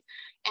enrollment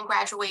and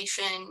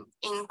graduation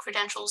in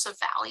credentials of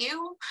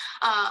value,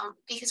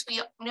 because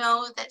we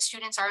know that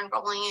students are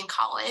enrolling in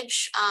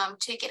college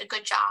to get a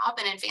good job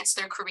and advance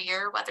their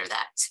career, whether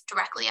that's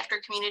directly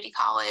after community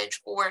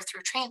college or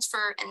through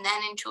transfer and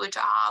then into a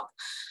job.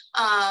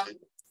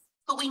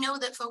 But we know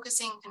that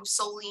focusing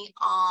solely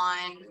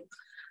on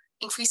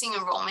increasing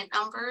enrollment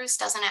numbers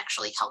doesn't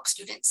actually help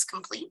students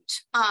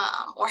complete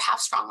or have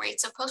strong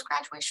rates of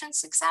post-graduation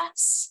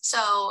success.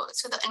 So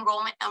the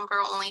enrollment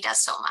number only does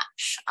so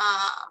much.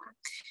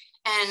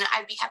 And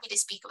I'd be happy to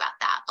speak about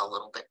that a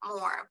little bit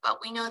more, but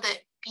we know that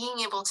being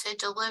able to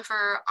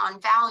deliver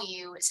on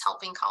value is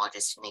helping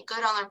colleges to make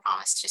good on their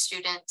promise to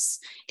students.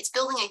 It's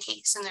building a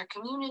case in their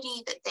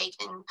community that they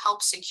can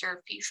help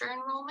secure future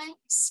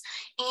enrollments,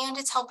 and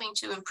it's helping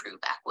to improve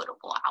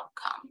equitable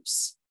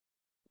outcomes.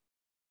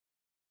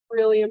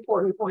 Really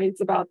important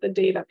points about the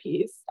data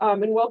piece.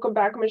 And welcome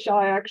back, Michelle.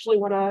 I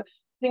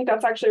think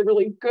that's actually a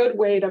really good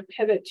way to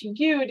pivot to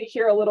you to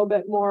hear a little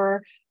bit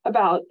more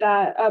about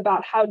that,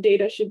 about how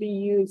data should be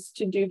used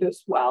to do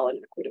this well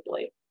and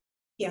equitably.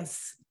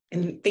 Yes,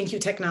 and thank you,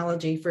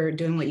 technology, for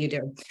doing what you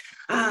do.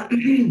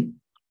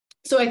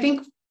 So I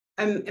think,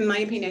 in my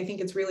opinion, I think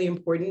it's really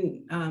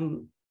important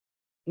when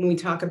we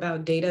talk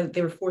about data.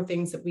 There are 4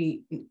 things that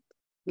we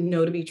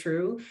know to be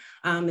true,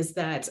 is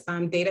that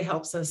data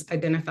helps us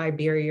identify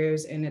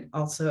barriers, and it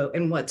also,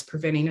 and what's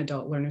preventing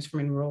adult learners from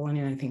enrolling,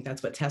 and I think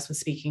that's what Tess was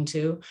speaking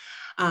to.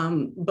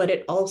 But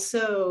it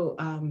also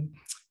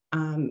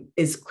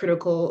is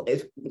critical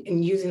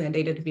in using that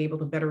data to be able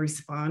to better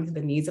respond to the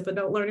needs of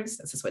adult learners.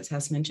 This is what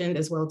Tess mentioned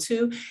as well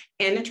too,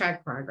 and to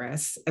track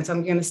progress. And so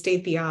I'm going to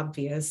state the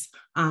obvious,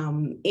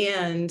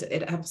 and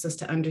it helps us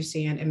to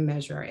understand and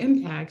measure our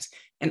impact.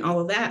 And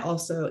all of that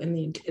also,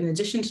 in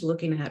addition to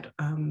looking at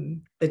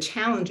the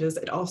challenges,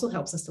 it also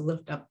helps us to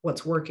lift up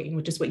what's working,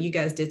 which is what you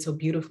guys did so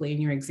beautifully in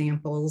your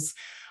examples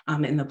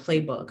in the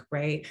playbook,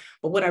 right?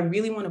 But what I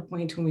really want to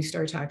point to when we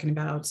start talking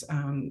about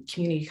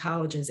community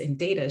colleges and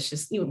data is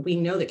just, we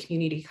know that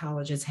community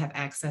colleges have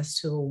access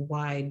to a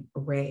wide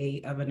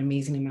array of an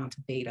amazing amount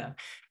of data.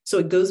 So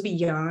it goes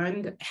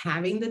beyond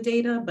having the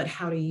data, but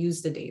how to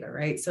use the data,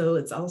 right? So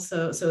it's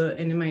also,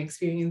 and in my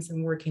experience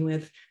in working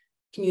with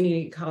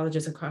community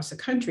colleges across the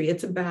country,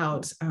 it's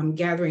about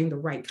gathering the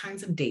right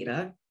kinds of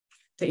data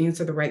to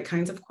answer the right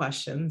kinds of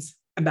questions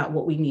about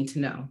what we need to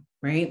know,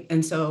 right?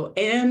 And so,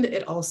 and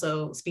it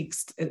also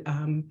speaks,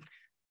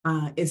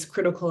 is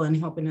critical in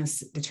helping us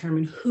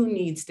determine who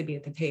needs to be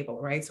at the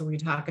table, right? So we're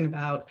talking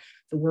about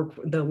the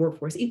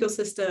workforce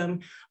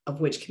ecosystem,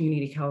 of which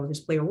community colleges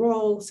play a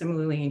role.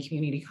 Similarly, in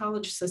community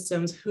college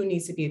systems, who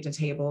needs to be at the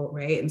table,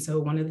 right? And so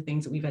one of the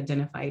things that we've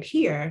identified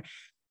here,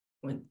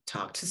 when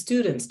talk to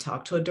students,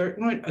 talk to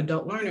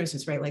adult learners,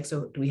 is right. Like,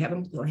 so do we have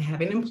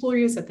having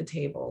employers at the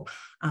table,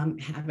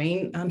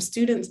 having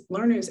students,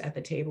 learners at the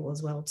table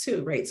as well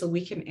too, right? So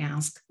we can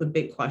ask the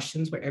big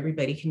questions where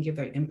everybody can give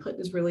their input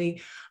is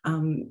really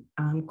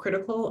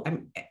critical.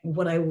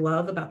 What I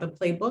love about the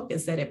playbook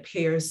is that it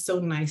pairs so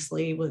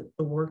nicely with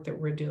the work that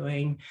we're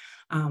doing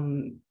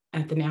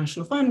at the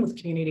National Fund with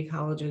community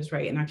colleges,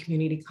 right? In our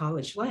community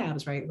college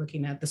labs, right?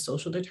 Looking at the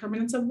social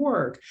determinants of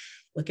work,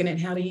 looking at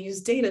how to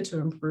use data to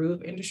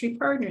improve industry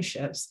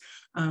partnerships,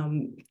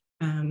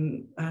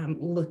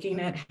 looking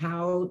at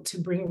how to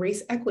bring a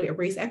race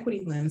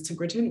equity lens to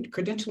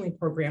credentialing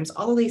programs.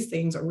 All of these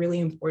things are really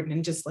important.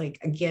 And just like,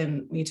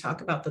 again, when you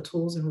talk about the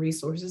tools and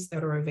resources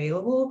that are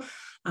available,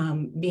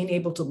 being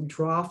able to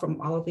draw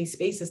from all of these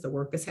spaces, the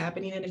work that's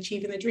happening and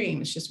achieving the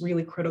dream, is just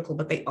really critical,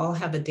 but they all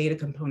have a data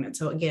component.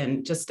 So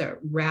again, just to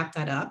wrap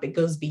that up, it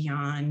goes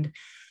beyond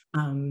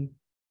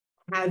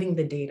having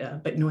the data,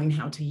 but knowing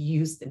how to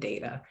use the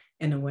data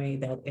in a way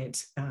that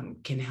it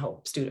can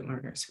help student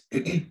learners.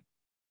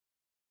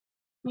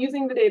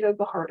 Using the data is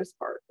the hardest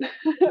part.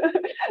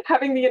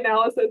 Having the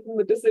analysis and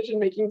the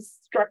decision-making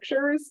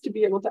structures to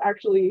be able to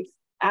actually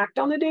act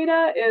on the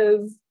data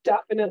is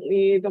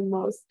definitely the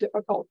most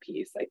difficult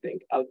piece, I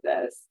think, of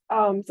this.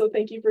 So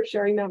thank you for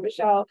sharing that,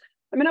 Michelle.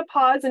 I'm going to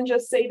pause and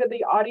just say to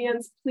the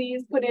audience,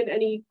 please put in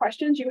any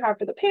questions you have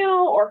for the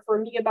panel or for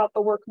me about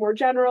the work more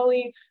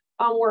generally.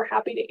 We're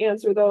happy to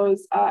answer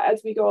those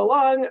as we go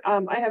along.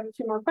 I have a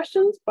few more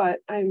questions, but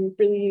I'm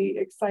really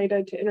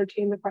excited to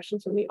entertain the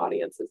questions from the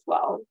audience as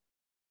well.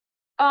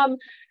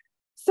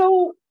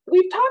 So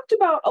we've talked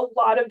about a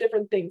lot of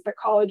different things that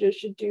colleges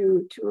should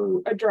do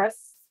to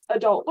address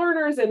adult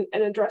learners and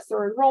address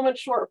their enrollment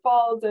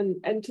shortfalls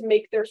and to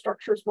make their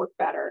structures work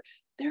better.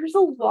 There's a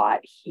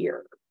lot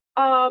here.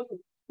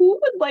 Who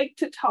would like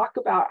to talk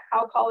about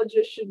how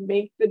colleges should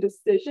make the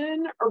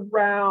decision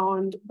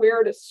around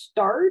where to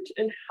start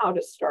and how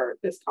to start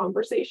this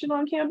conversation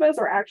on campus,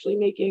 or actually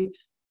making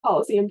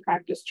policy and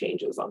practice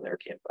changes on their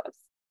campus?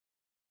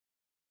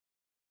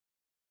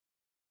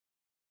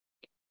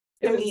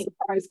 It was a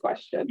surprise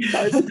question.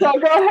 Sorry, so go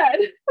ahead.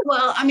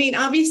 Well, I mean,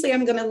 obviously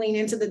I'm going to lean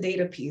into the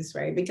data piece,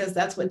 right? Because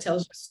that's what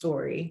tells your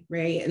story,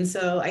 right? And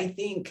so I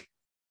think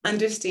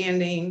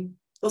understanding,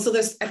 well, so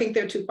I think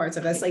there are two parts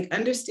of this, like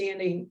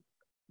understanding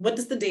what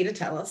does the data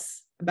tell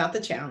us about the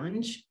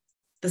challenge,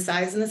 the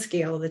size and the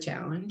scale of the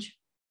challenge,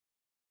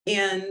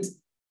 and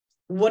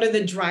what are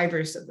the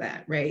drivers of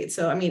that, right?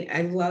 So, I mean,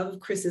 I love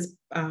Chris's,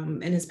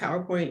 in his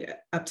PowerPoint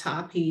up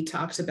top, he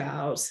talks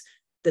about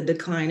the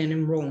decline in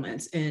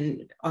enrollments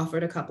and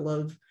offered a couple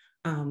of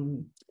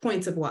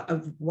points of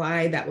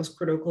why that was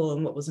critical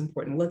and what was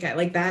important to look at.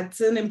 Like, that's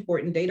an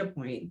important data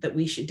point that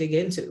we should dig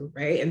into,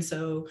 right? And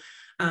so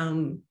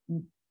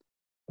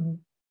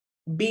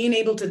being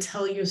able to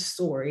tell your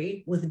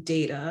story with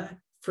data,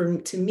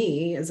 to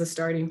me, is a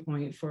starting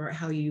point for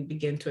how you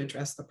begin to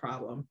address the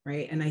problem,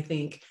 right? And I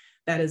think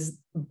that is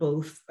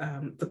both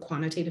the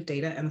quantitative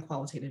data and the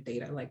qualitative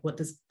data, like what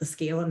does the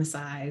scale and the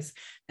size,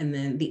 and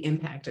then the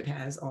impact it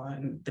has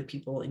on the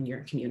people in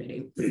your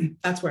community.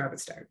 That's where I would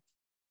start.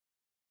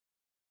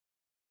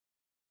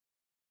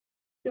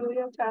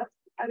 Julia, Tess,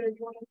 either of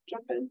you want to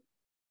jump in?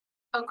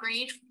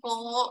 Agreed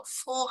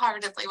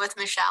full-heartedly with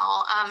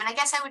Michelle. And I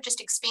guess I would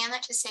just expand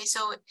that to say,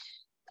 so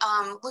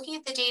looking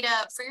at the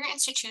data for your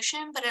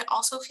institution, but it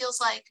also feels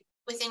like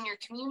within your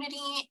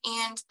community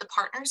and the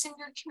partners in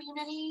your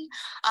community.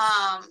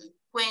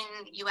 When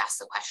you asked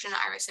the question,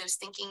 Iris, I was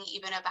thinking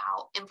even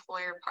about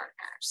employer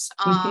partners.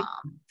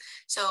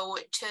 So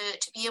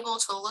to be able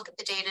to look at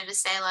the data to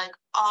say, like,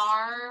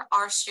 are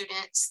our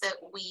students that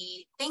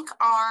we think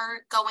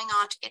are going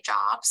on to get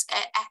jobs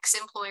at X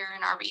employer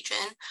in our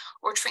region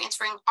or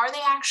transferring, are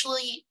they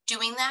actually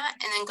doing that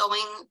and then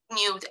going,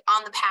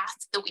 on the path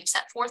that we've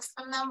set forth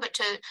from them? But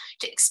to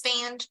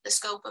expand the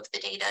scope of the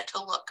data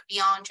to look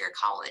beyond your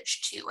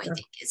college too, I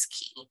think is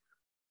key.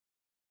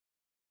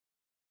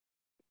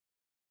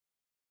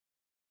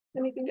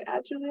 Anything to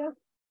add, Julia?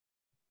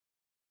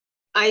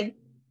 I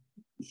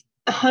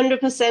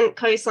 100%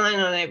 co-sign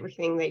on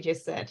everything they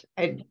just said.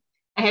 I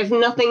have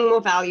nothing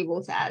more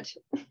valuable to add.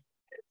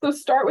 So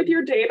start with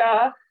your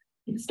data.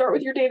 Start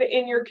with your data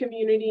in your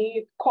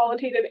community,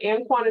 qualitative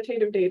and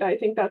quantitative data. I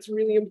think that's a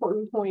really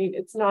important point.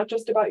 It's not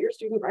just about your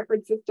student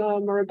record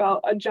system or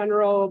about a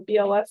general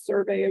BLS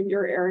survey of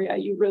your area.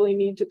 You really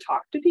need to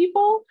talk to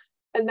people,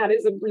 and that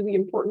is a really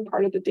important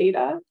part of the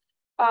data.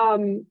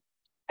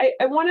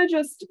 I want to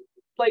just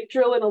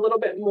drill in a little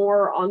bit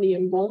more on the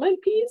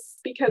enrollment piece,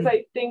 because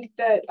I think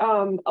that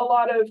a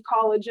lot of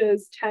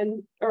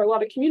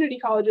community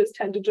colleges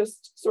tend to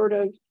just sort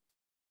of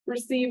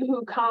receive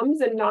who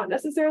comes and not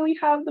necessarily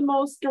have the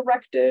most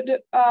directed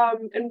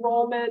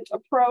enrollment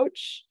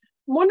approach.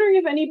 I'm wondering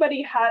if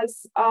anybody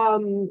has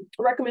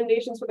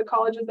recommendations for the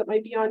colleges that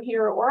might be on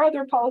here or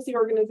other policy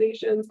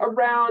organizations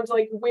around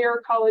where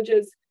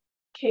colleges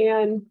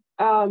can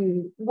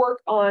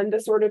work on the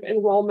sort of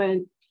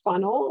enrollment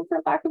funnel,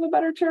 for lack of a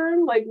better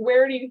term.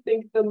 Where do you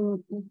think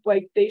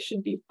they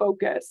should be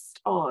focused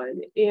on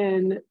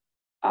in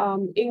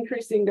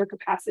increasing their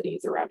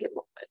capacities around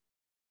enrollment?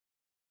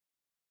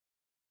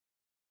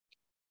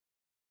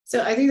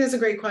 So I think that's a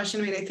great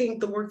question. I mean, I think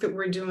the work that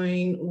we're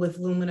doing with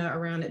Lumina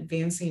around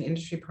advancing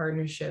industry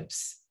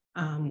partnerships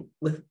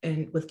with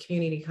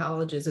community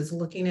colleges is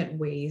looking at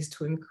ways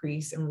to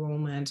increase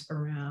enrollment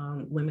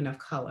around women of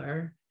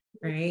color,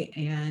 right?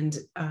 And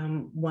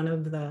one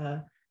of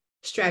the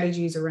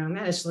strategies around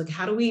that is what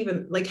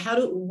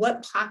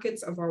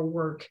pockets of our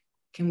work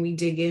can we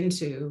dig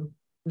into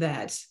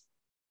that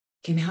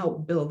can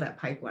help build that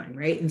pipeline,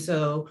 right? And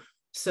so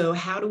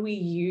how do we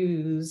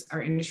use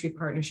our industry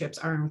partnerships,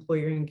 our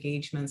employer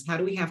engagements? How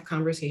do we have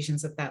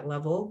conversations at that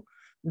level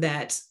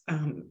that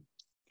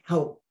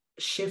help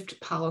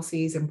shift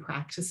policies and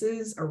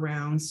practices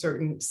around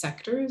certain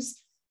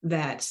sectors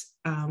that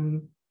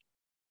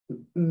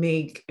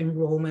make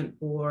enrollment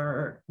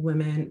for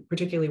women,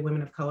 particularly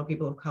women of color,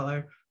 people of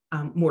color,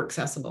 more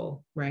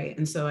accessible, right?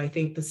 And so I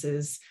think this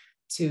is,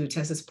 to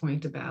Tessa's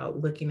point about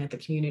looking at the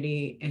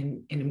community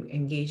and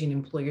engaging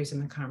employers in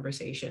the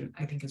conversation,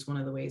 I think is one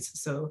of the ways.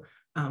 So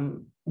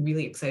I'm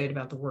really excited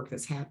about the work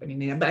that's happening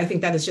there. But I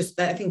think I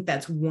think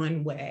that's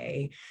one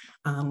way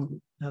of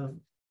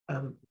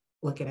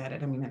looking at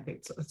it. I mean, I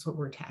think that's what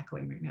we're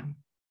tackling right now.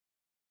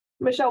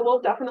 Michelle,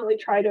 we'll definitely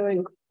try to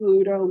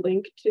include a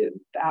link to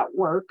that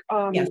work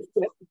with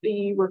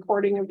the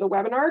recording of the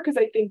webinar, because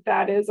I think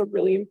that is a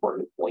really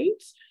important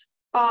point.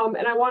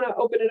 And I want to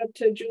open it up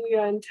to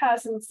Julia and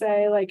Tess and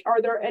say,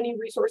 are there any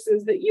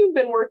resources that you've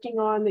been working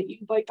on that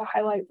you'd like to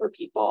highlight for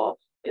people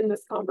in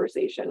this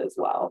conversation as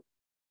well?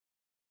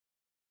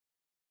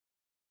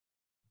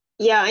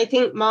 Yeah, I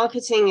think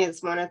marketing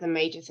is one of the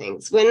major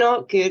things. We're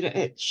not good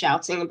at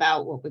shouting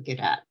about what we're good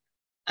at.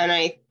 And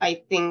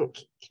I think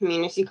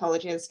community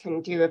colleges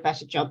can do a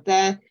better job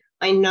there.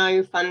 I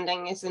know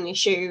funding is an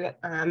issue.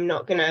 I'm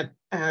not going to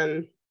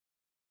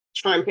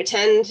try and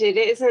pretend it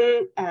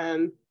isn't.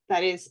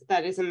 That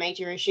is a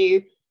major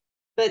issue.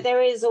 But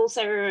there is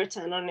also a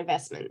return on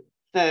investment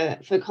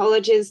for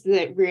colleges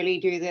that really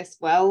do this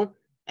well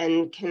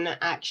and can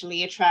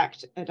actually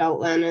attract adult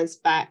learners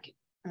back.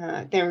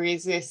 There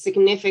is a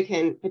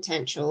significant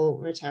potential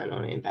return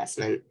on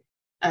investment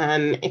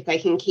if they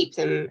can keep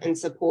them and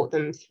support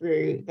them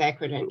through their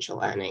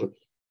credential earning.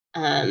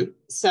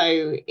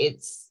 So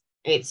it's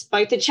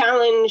both a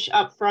challenge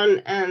up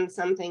front and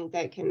something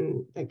that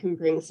can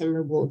bring some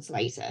rewards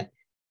later.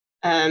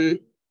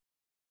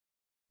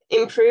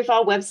 Improve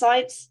our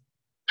websites.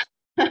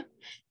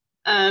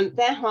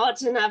 They're hard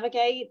to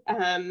navigate.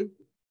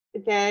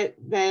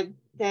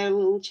 They're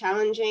all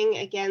challenging.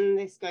 Again,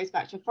 this goes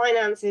back to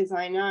finances,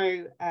 I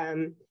know,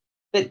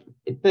 but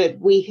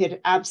we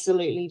could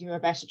absolutely do a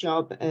better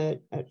job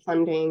at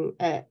funding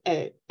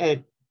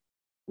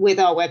with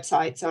our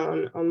websites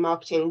on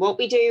marketing what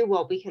we do,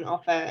 what we can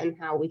offer, and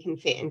how we can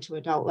fit into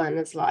adult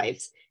learners'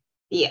 lives.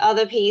 The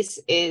other piece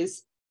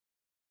is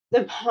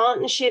the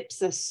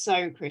partnerships are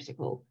so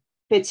critical,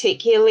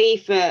 particularly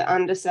for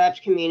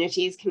underserved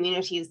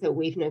communities that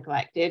we've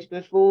neglected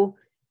before.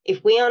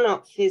 If we are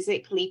not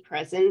physically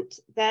present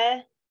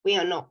there, we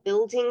are not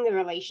building the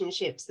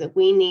relationships that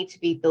we need to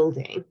be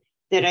building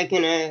that are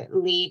going to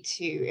lead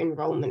to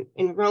enrollment.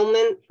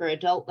 Enrollment for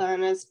adult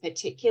learners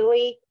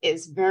particularly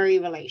is very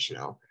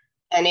relational.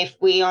 And if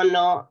we are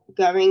not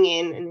going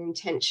in and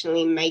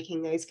intentionally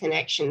making those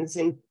connections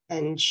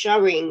and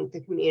showing the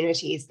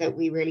communities that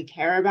we really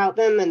care about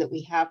them and that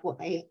we have what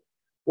they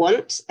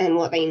want and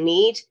what they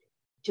need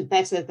to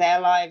better their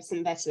lives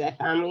and better their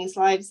families'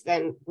 lives,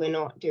 then we're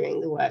not doing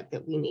the work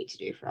that we need to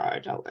do for our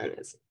adult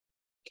learners.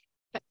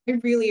 I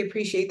really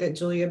appreciate that,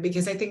 Julia,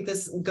 because I think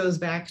this goes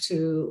back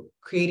to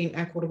creating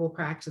equitable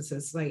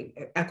practices,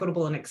 like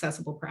equitable and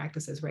accessible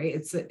practices, right?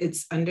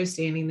 It's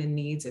understanding the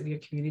needs of your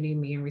community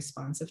and being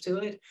responsive to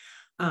it.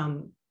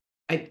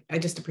 I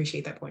just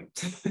appreciate that point.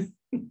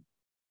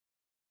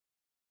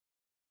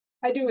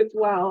 I do as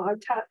well.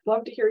 I'd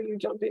love to hear you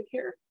jump in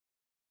here.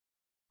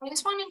 I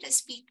just wanted to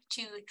speak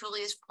to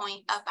Julia's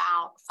point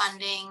about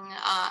funding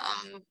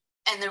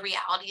and the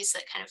realities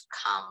that kind of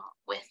come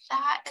with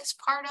that as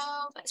part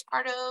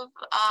of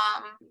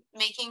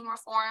making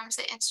reforms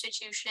at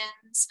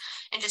institutions,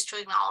 and just to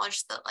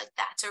acknowledge that like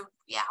that's a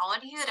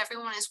reality that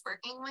everyone is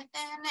working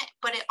within,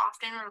 but it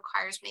often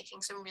requires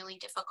making some really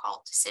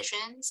difficult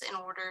decisions in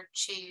order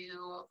to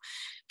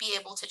be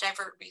able to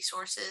divert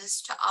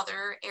resources to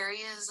other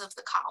areas of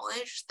the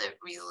college that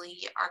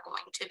really are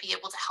going to be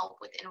able to help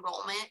with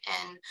enrollment.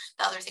 And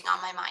the other thing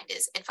on my mind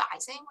is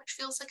advising, which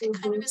feels like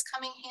it kind of is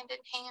coming hand in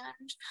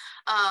hand.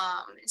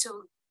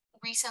 So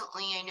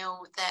recently, I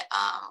know that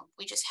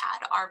we just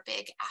had our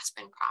big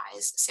Aspen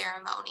Prize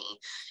ceremony,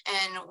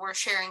 and we're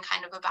sharing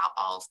kind of about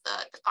all of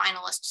the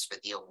finalists for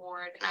the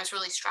award. And I was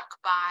really struck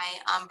by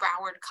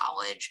Broward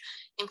College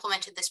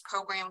implemented this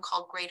program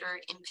called Greater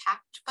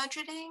Impact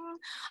Budgeting.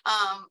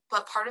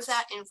 But part of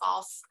that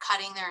involved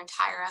cutting their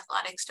entire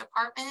athletics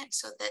department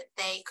so that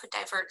they could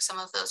divert some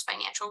of those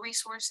financial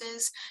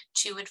resources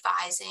to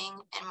advising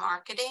and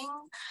marketing,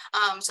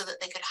 so that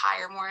they could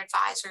hire more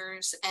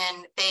advisors.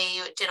 And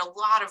they did a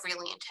lot of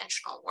really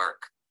intentional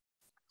work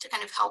to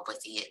kind of help with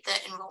the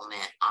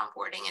enrollment,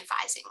 onboarding,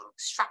 advising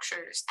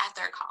structures at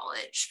their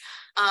college.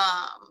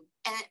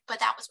 But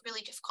that was a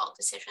really difficult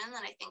decision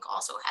that I think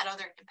also had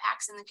other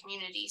impacts in the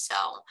community. So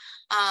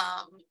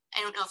I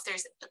don't know if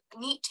there's a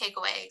neat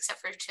takeaway except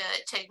for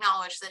to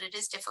acknowledge that it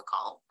is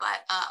difficult,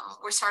 but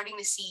we're starting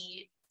to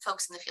see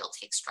folks in the field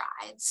take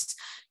strides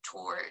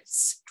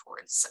towards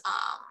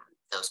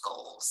those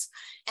goals.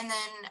 And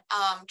then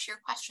to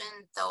your question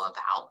though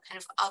about kind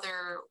of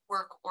other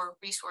work or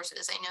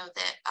resources, I know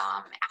that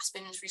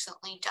Aspen has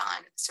recently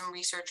done some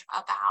research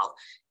about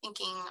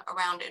thinking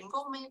around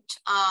enrollment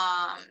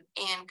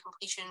and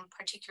completion,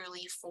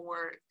 particularly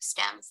for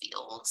STEM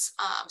fields.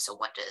 So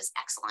what does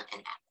excellent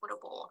and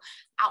equitable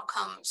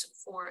outcomes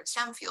for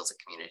STEM fields at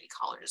community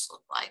colleges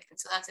look like? And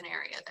so that's an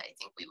area that I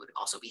think we would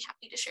also be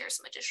happy to share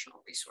some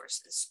additional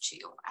resources to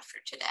after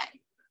today.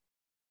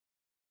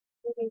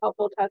 Really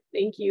helpful, Tess.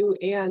 Thank you.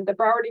 And the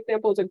Broward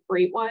example is a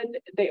great one.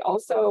 They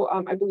also,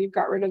 I believe,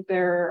 got rid of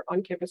their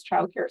on-campus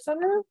childcare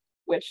center,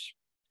 which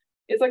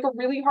is like a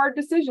really hard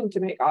decision to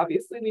make.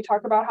 Obviously, we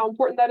talk about how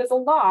important that is a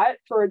lot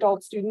for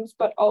adult students,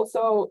 but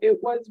also it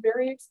was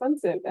very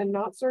expensive and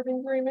not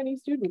serving very many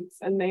students.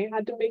 And they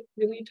had to make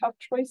really tough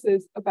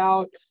choices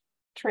about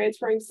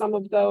transferring some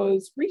of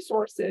those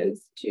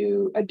resources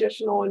to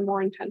additional and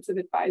more intensive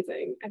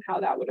advising and how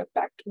that would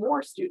affect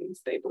more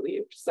students, they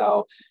believed.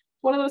 So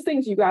one of those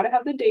things, you got to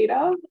have the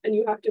data and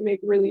you have to make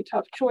really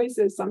tough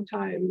choices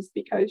sometimes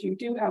because you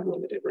do have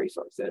limited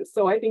resources.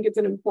 So I think it's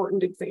an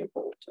important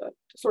example to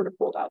sort of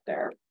hold out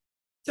there.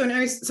 So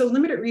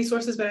limited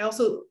resources, but I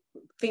also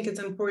think it's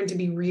important to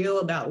be real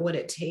about what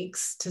it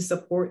takes to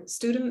support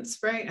students,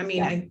 right? I mean,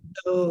 Yeah. I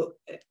know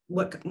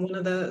one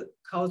of the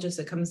colleges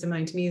that comes to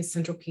mind to me is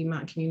Central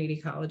Piedmont Community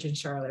College in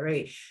Charlotte,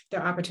 right?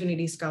 Their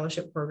opportunity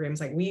scholarship programs,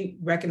 like we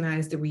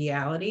recognize the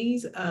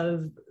realities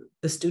of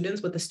the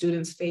students, what the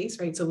students face,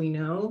 right? So we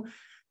know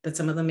that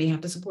some of them may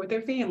have to support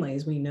their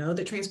families. We know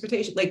that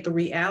transportation, like the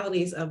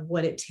realities of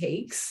what it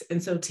takes.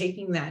 And so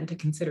taking that into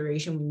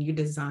consideration when you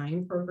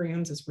design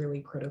programs is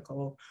really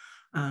critical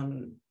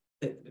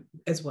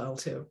as well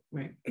too,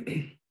 right?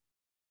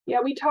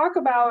 Yeah, we talk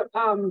about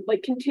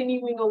like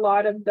continuing a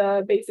lot of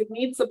the basic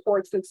needs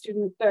supports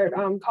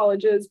that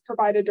colleges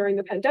provided during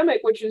the pandemic,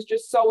 which is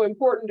just so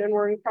important and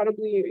were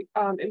incredibly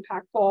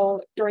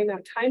impactful during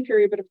that time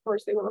period. But of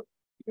course,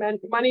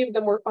 many of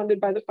them were funded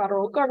by the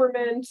federal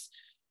government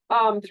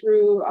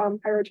through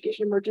higher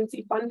education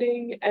emergency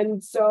funding.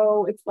 And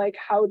so it's like,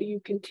 how do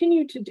you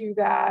continue to do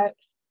that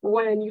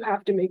when you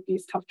have to make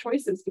these tough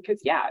choices?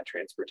 Because yeah,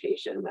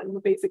 transportation and the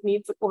basic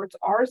needs supports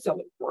are so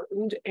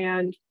important,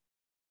 and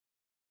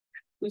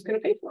who's going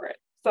to pay for it?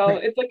 So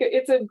right. It's like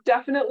it's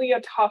definitely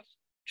a tough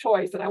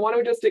choice, and I want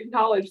to just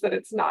acknowledge that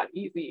it's not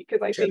easy,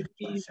 because I think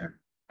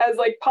as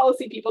like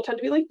policy people tend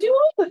to be like, do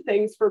all the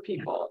things for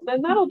people,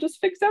 then that'll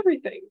just fix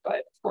everything. But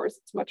of course,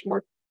 it's much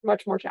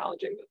more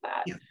challenging than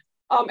that. Yeah.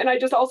 And I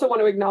just also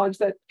want to acknowledge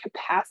that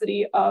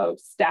capacity of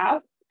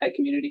staff at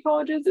community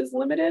colleges is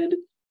limited.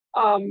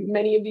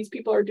 Many of these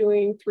people are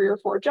doing 3 or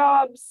 4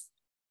 jobs,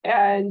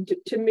 and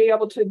to be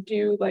able to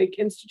do like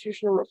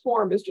institutional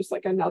reform is just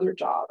like another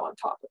job on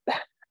top of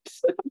that,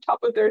 on top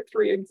of their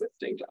 3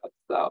 existing jobs.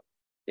 So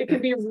it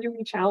can be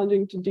really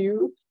challenging to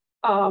do.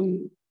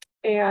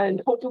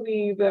 And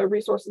hopefully the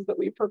resources that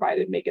we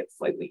provided make it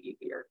slightly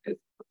easier, is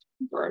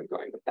where I'm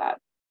going with that.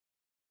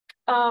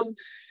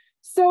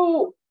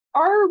 So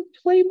our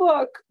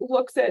playbook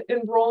looks at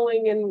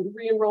enrolling and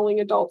re-enrolling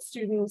adult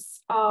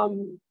students,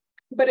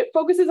 but it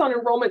focuses on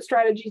enrollment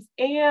strategies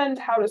and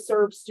how to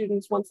serve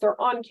students once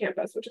they're on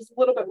campus, which is a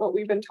little bit what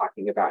we've been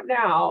talking about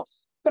now.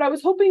 But I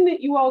was hoping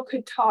that you all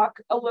could talk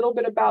a little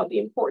bit about the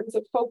importance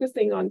of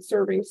focusing on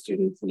serving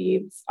students'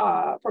 needs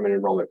from an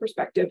enrollment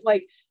perspective.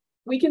 Like,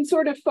 we can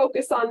sort of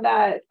focus on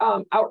that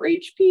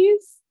outreach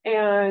piece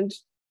and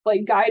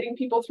like guiding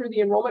people through the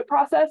enrollment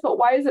process, but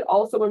why is it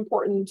also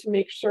important to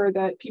make sure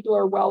that people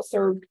are well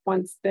served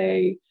once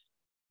they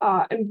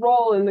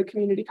enroll in the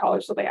community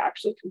college so they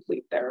actually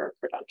complete their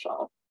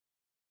credential?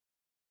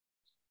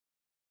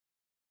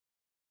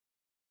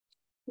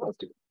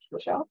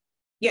 Michelle?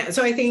 Yeah,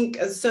 so I think,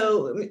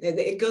 so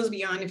it goes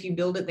beyond if you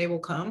build it, they will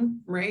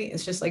come, right?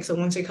 It's just like, so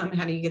once they come,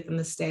 how do you get them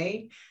to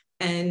stay?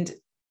 And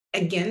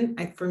again,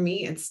 for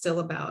me, it's still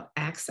about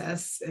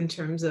access in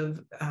terms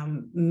of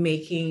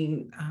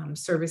making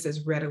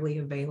services readily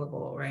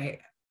available, right?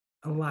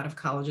 A lot of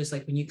colleges,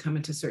 like when you come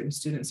into certain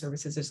student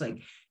services, it's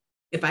like,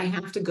 if I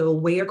have to go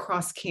way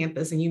across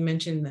campus, and you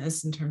mentioned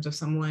this in terms of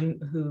someone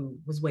who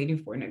was waiting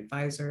for an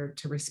advisor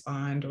to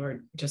respond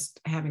or just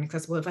having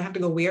accessible, if I have to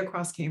go way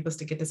across campus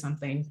to get to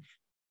something,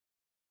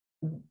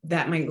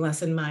 that might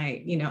lessen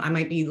my, I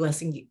might be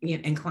less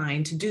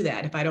inclined to do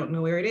that if I don't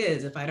know where it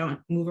is, if I don't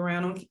move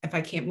around, if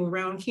I can't move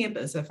around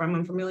campus, if I'm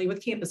unfamiliar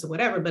with campus or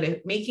whatever.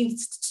 But making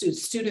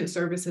student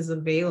services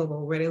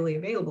available, readily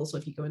available. So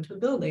if you go into a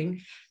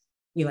building,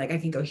 you're like, I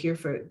can go here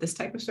for this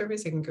type of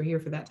service, I can go here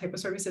for that type of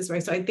services,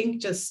 right? So I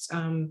think just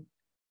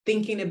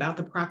thinking about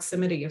the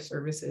proximity of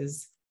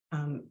services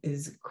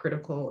is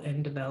critical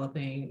in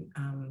developing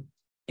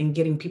and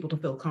getting people to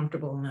feel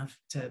comfortable enough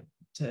to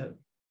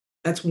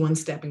that's one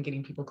step in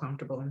getting people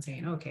comfortable and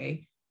saying,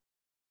 okay,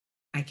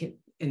 I can,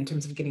 in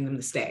terms of getting them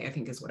to stay, I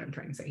think is what I'm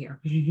trying to say here.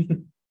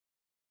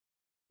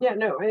 Yeah,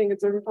 no, I think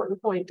it's an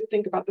important point to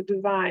think about the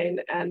design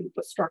and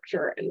the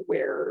structure and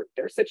where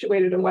they're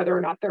situated and whether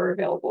or not they're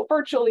available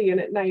virtually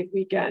and at night,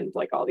 weekends,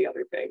 like all the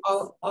other things.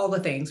 All the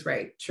things,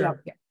 right? Sure.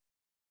 Yep. Yeah.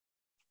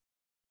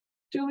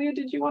 Julia,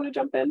 did you want to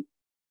jump in?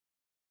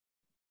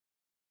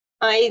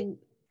 I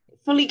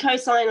fully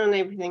co-sign on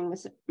everything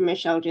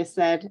Michelle just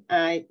said.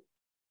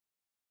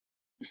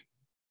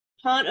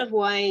 Part of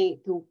why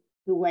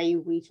the way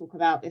we talk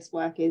about this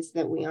work is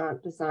that we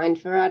aren't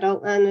designed for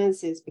adult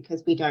learners is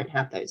because we don't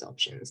have those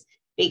options,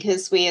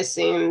 because we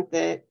assume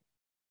that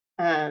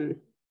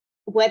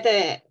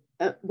whether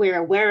we're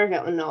aware of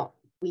it or not,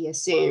 we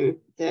assume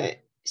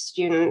that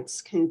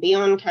students can be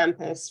on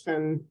campus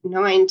from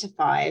 9 to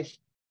 5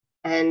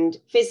 and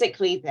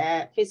physically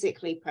there,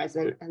 physically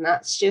present, and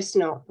that's just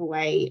not the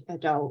way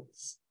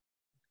adults,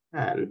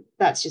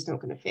 that's just not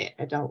going to fit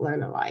adult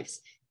learner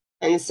lives.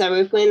 And so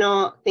if we're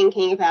not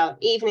thinking about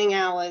evening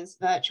hours,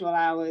 virtual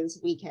hours,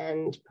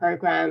 weekend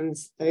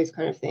programs, those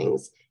kind of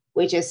things,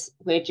 we're just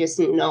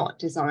not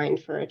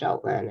designed for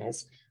adult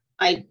learners.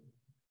 I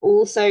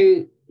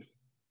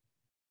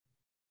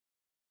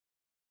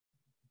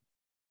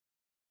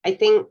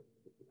think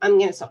I'm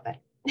going to stop there.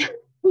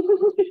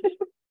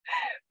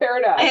 Fair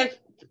enough.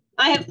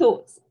 I have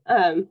thoughts,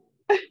 but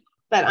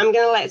I'm going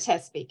to let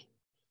Tess speak.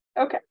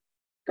 Okay,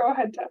 go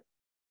ahead, Tess.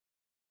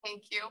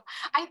 Thank you.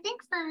 I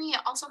think for me, it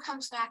also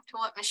comes back to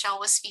what Michelle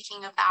was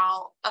speaking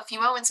about a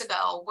few moments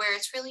ago, where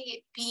it's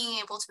really being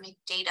able to make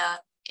data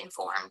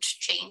informed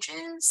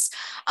changes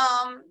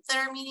that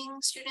are meeting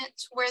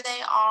students where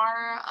they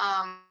are.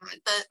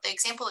 The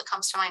example that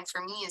comes to mind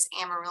for me is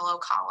Amarillo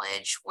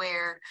College,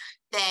 where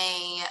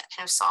they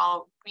kind of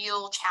saw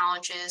real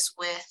challenges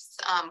with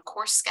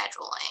course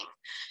scheduling.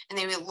 And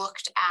they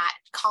looked at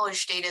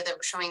college data that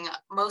was showing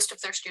most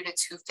of their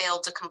students who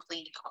failed to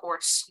complete a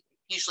course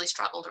usually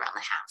struggled around the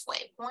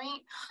halfway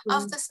point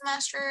of the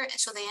semester. And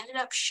so they ended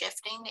up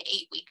shifting to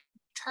 8-week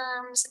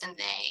terms, and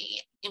they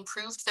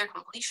improved their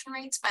completion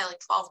rates by like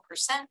 12%.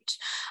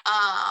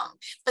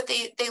 But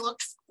they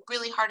looked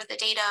really hard at the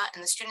data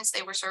and the students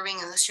they were serving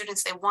and the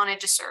students they wanted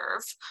to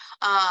serve,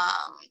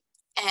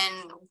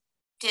 and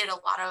did a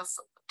lot of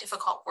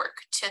difficult work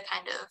to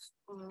kind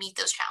of meet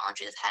those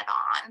challenges head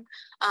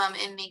on,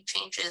 and make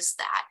changes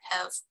that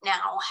have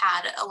now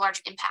had a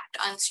large impact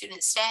on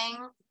students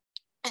staying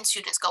and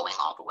students going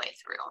all the way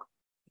through.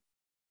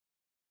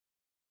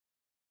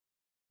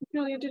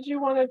 Julia, did you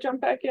want to jump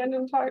back in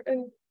and talk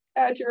and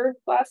add your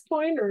last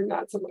point, or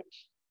not so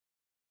much?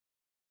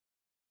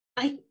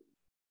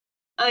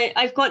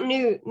 I've got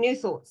new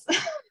thoughts.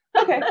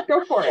 Okay,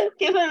 go for it.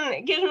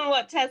 Given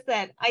what Tess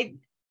said,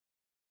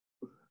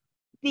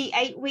 the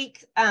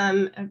 8-week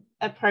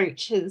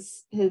approach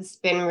has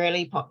been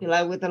really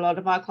popular with a lot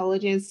of our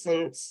colleges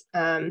since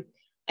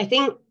I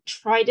think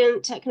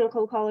Trident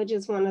Technical College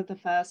is one of the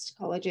first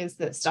colleges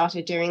that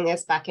started doing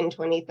this back in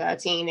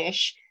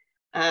 2013-ish.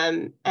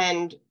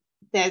 And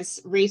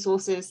there's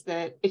resources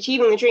that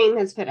Achieving the Dream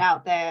has put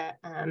out there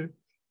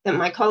that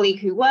my colleague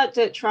who worked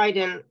at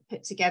Trident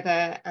put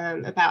together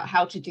about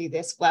how to do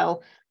this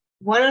well.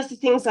 One of the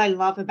things I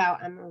love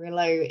about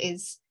Amarillo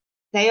is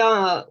they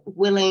are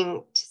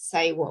willing to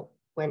say what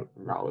went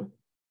wrong.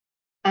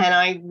 And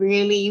I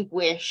really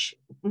wish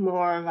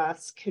more of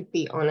us could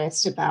be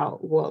honest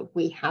about what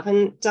we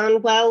haven't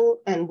done well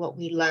and what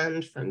we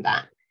learned from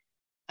that.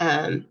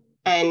 And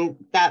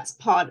that's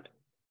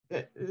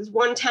there's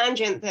one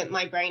tangent that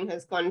my brain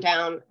has gone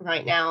down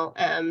right now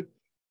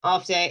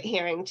after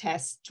hearing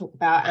Tess talk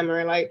about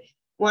Amarillo.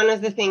 One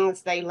of the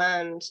things they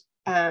learned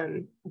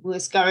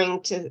was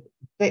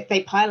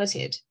they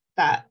piloted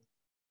that,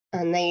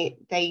 and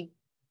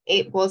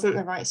it wasn't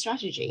the right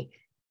strategy.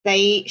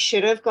 They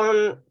should have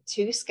gone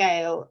to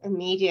scale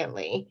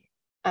immediately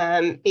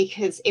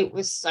because it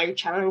was so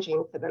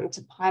challenging for them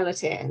to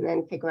pilot it and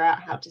then figure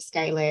out how to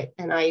scale it.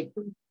 And I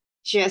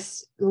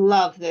just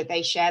love that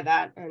they share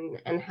that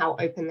and how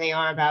open they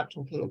are about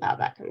talking about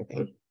that kind of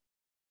thing.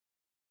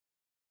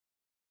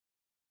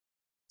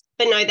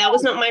 But no, that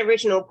was not my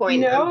original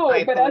point. No,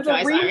 I but as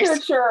a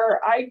researcher,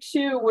 Iris. I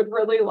too would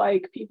really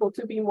like people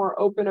to be more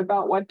open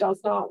about what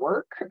does not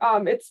work.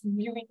 It's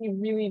really,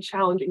 really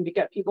challenging to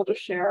get people to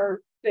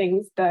share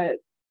things that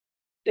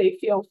they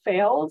feel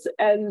failed.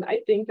 And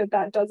I think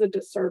that does a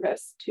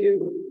disservice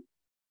to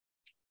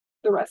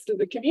the rest of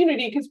the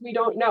community because we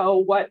don't know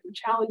what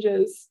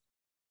challenges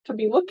to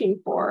be looking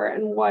for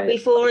and what we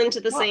fall into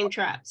the same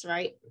traps,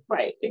 right?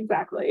 Right,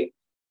 exactly.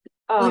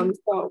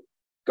 So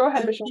go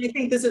ahead, Michelle. I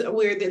think this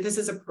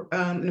is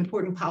an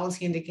important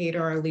policy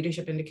indicator or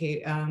leadership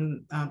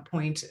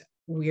point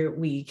where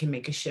we can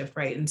make a shift,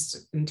 right?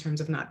 In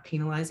terms of not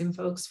penalizing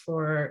folks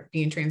for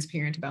being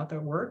transparent about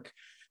their work,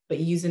 but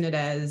using it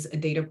as a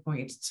data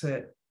point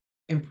to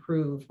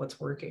improve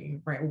what's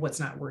working, right? What's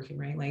not working,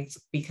 right? Like,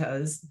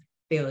 because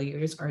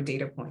failures are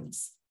data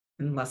points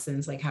and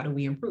lessons, like how do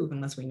we improve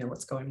unless we know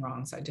what's going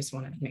wrong? So I just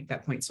wanted to make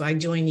that point. So I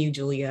join you,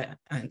 Julia,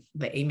 and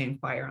the Amen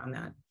choir on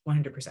that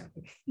 100%.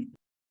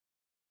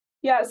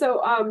 Yeah,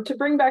 so to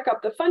bring back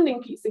up the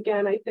funding piece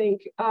again, I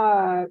think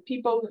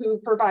people who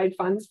provide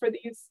funds for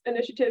these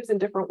initiatives in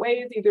different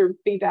ways, either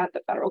be that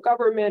the federal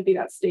government, be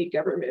that state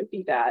government,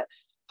 be that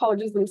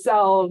colleges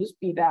themselves,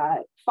 be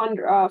that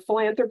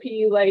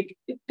philanthropy, like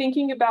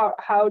thinking about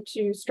how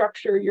to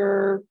structure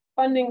your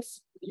funding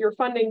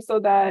so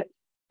that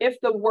if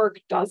the work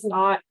does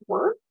not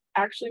work,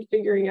 actually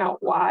figuring out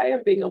why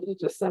and being able to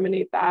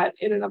disseminate that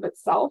in and of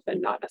itself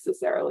and not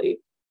necessarily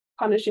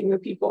punishing the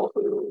people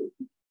who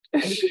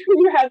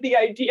had the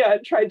idea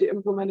and tried to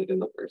implement it in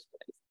the first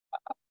place.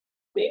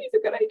 Maybe it's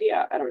a good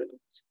idea, I don't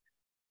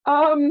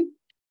know.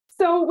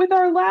 So with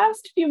our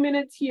last few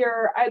minutes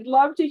here, I'd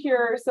love to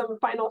hear some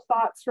final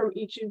thoughts from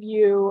each of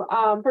you,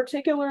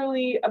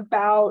 particularly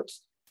about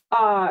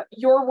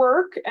your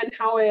work and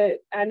how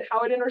it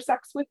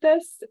intersects with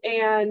this,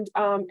 and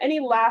any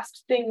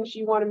last things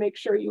you want to make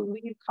sure you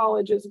leave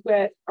colleges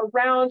with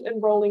around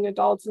enrolling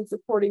adults and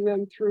supporting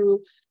them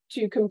through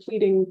to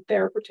completing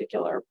their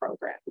particular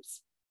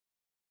programs.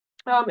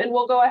 And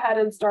we'll go ahead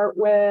and start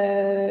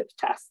with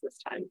Tess this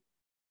time.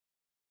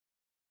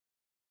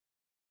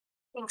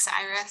 Thanks,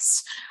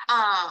 Iris.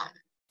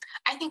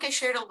 I think I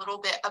shared a little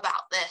bit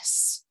about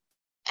this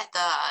at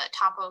the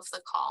top of the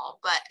call,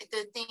 but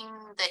the thing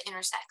that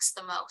intersects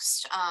the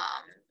most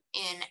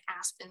in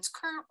Aspen's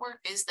current work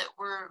is that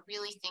we're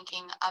really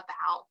thinking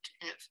about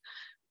kind of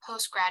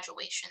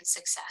post-graduation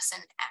success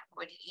and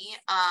equity,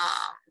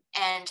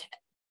 and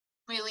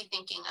really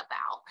thinking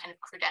about kind of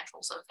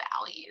credentials of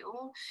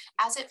value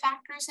as it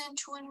factors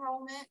into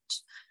enrollment.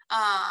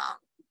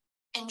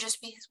 And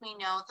just because we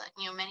know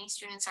that, many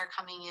students are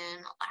coming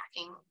in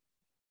lacking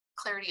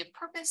clarity of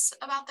purpose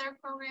about their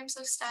programs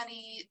of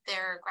study,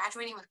 they're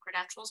graduating with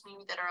credentials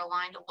maybe that are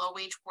aligned to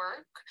low-wage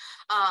work,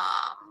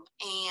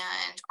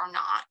 and are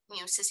not,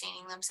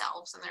 sustaining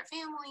themselves and their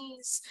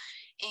families.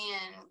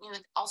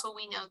 And also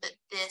we know that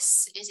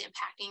this is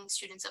impacting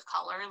students of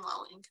color and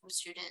low-income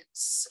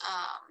students.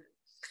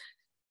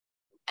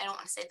 I don't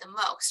want to say the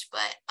most,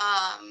 but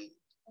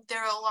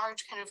they're a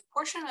large kind of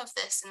portion of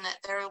this, and that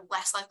they're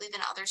less likely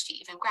than others to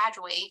even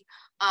graduate,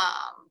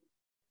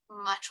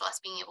 much less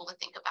being able to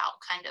think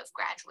about kind of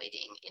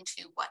graduating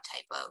into what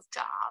type of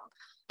job.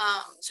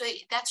 So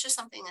that's just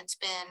something that's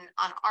been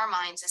on our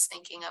minds, is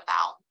thinking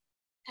about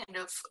kind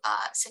of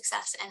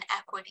success and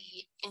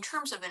equity in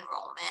terms of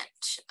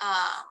enrollment.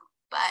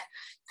 But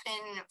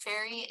been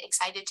very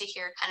excited to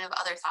hear kind of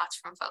other thoughts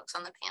from folks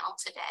on the panel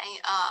today.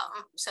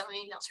 So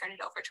maybe I'll turn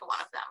it over to one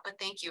of them, but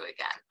thank you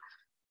again.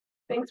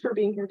 Thanks for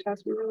being here,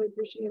 Tess. We really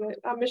appreciate it.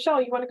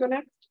 Michelle, you want to go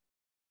next?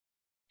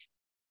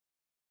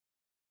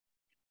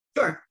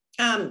 Sure.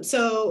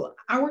 So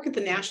our work at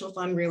the National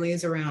Fund really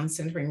is around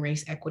centering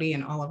race equity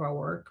in all of our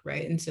work,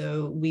 right? And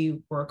so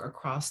we work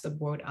across the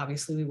board.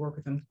 Obviously, we work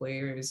with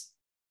employers.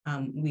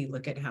 We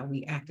look at how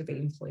we activate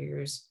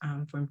employers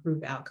for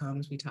improved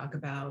outcomes. We talk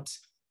about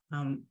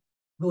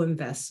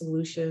co-invest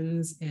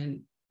solutions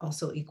and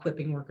also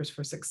equipping workers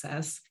for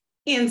success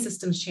and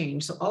systems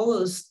change. So all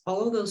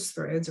of those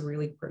threads are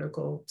really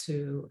critical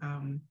to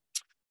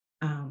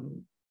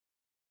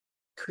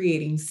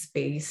creating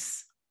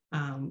space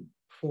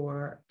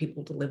for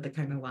people to live the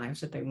kind of lives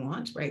that they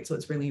want, right? So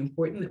it's really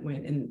important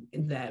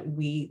that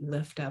we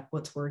lift up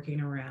what's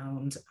working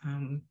around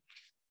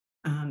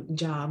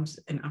jobs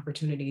and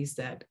opportunities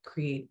that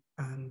create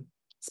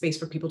space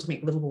for people to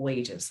make livable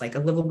wages, like a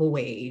livable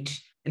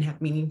wage, and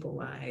have meaningful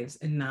lives,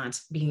 and not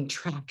being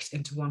tracked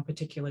into one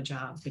particular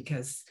job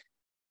because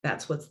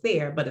that's what's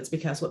there, but it's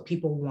because what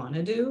people want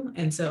to do.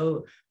 And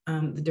so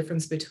the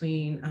difference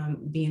between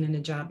being in a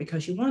job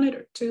because you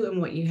wanted to and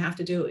what you have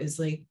to do is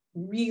like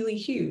really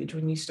huge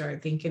when you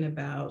start thinking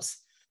about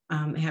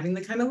having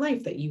the kind of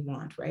life that you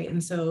want, right?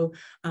 And so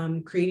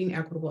creating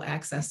equitable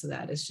access to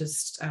that is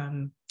just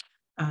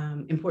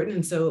important.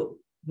 And so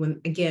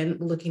when, again,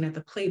 looking at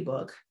the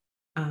playbook,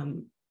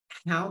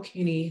 how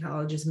community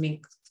colleges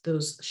make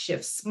those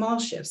shifts, small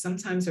shifts,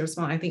 sometimes they're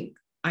small. I think,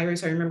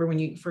 Iris, I remember when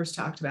you first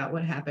talked about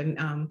what happened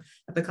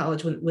at the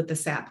college with the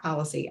SAP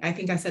policy. I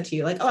think I said to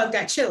you, like, oh, I've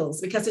got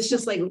chills, because it's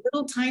just like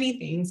little tiny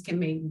things can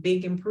make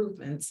big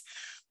improvements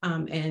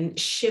and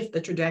shift the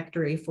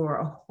trajectory for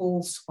a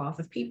whole swath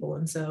of people.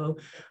 And so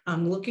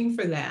looking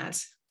for that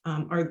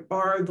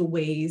are the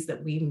ways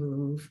that we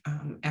move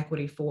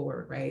equity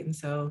forward, right? And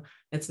so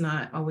it's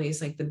not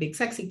always like the big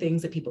sexy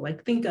things that people like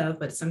to think of,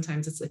 but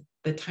sometimes it's like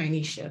the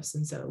tiny shifts.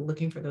 And so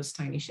looking for those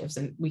tiny shifts,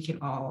 and we can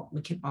all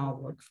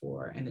work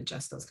for and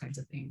adjust those kinds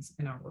of things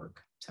in our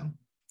work. So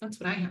that's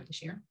what I have to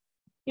share.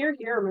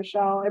 Here,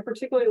 Michelle. I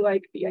particularly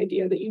like the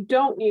idea that you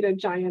don't need a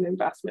giant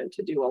investment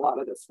to do a lot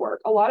of this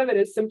work. A lot of it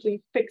is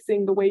simply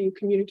fixing the way you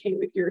communicate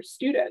with your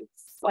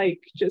students, like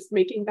just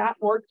making that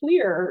more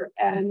clear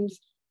and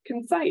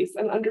concise,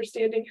 and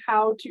understanding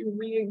how to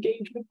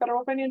re-engage with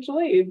federal financial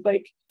aid.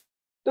 Like,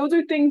 those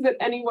are things that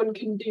anyone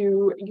can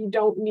do. You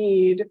don't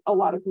need a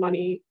lot of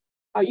money.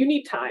 You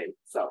need time,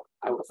 so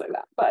I will say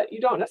that, but you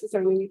don't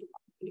necessarily need a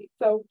lot of money.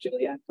 So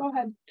Julia, go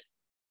ahead.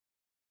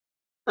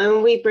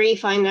 When we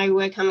brief, I know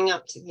we're coming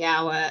up to the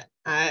hour.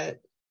 I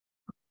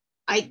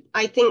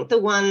think the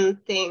one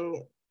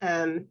thing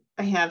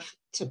I have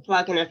to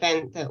plug an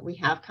event that we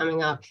have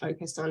coming up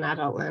focused on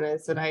adult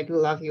learners that I'd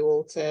love you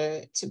all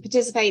to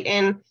participate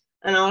in,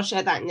 and I'll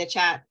share that in the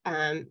chat.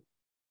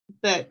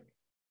 But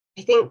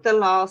I think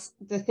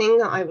the thing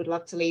that I would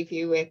love to leave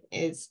you with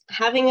is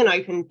having an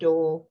open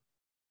door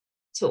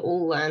to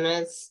all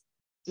learners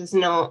does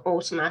not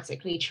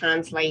automatically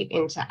translate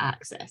into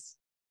access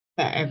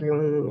for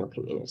everyone in your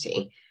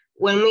community.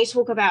 When we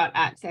talk about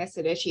access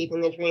at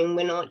Achieving the Dream,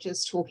 we're not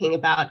just talking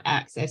about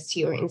access to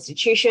your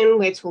institution,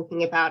 we're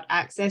talking about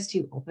access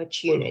to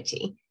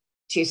opportunity,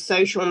 to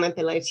social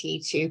mobility,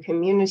 to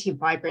community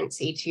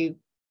vibrancy, to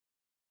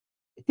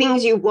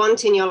things you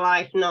want in your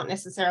life, not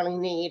necessarily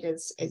need,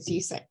 as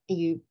you said,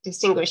 you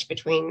distinguish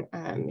between,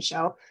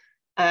 Michelle.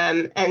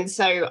 And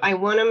so I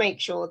want to make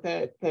sure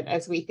that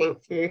as we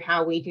think through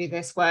how we do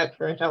this work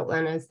for adult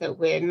learners, that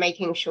we're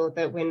making sure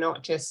that we're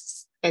not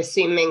just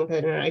assuming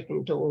that an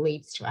open door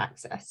leads to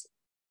access.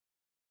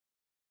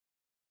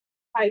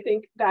 I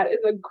think that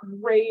is a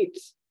great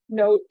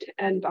note to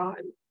end on.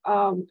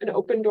 An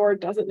open door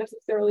doesn't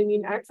necessarily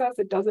mean access.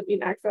 It doesn't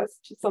mean access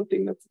to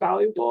something that's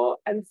valuable.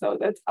 And so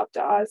that's up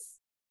to us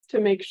to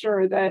make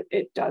sure that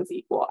it does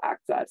equal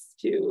access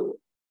to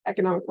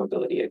economic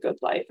mobility, a good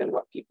life, and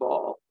what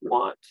people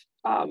want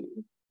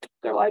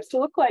their lives to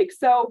look like.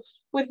 So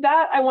With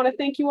that, I want to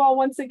thank you all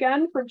once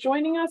again for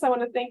joining us. I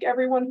want to thank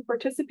everyone who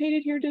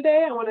participated here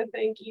today. I want to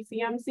thank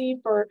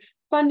ECMC for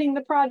funding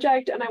the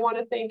project, and I want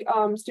to thank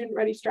Student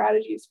Ready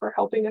Strategies for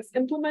helping us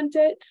implement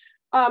it.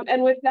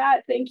 And with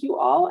that, thank you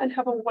all and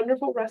have a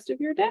wonderful rest of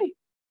your day.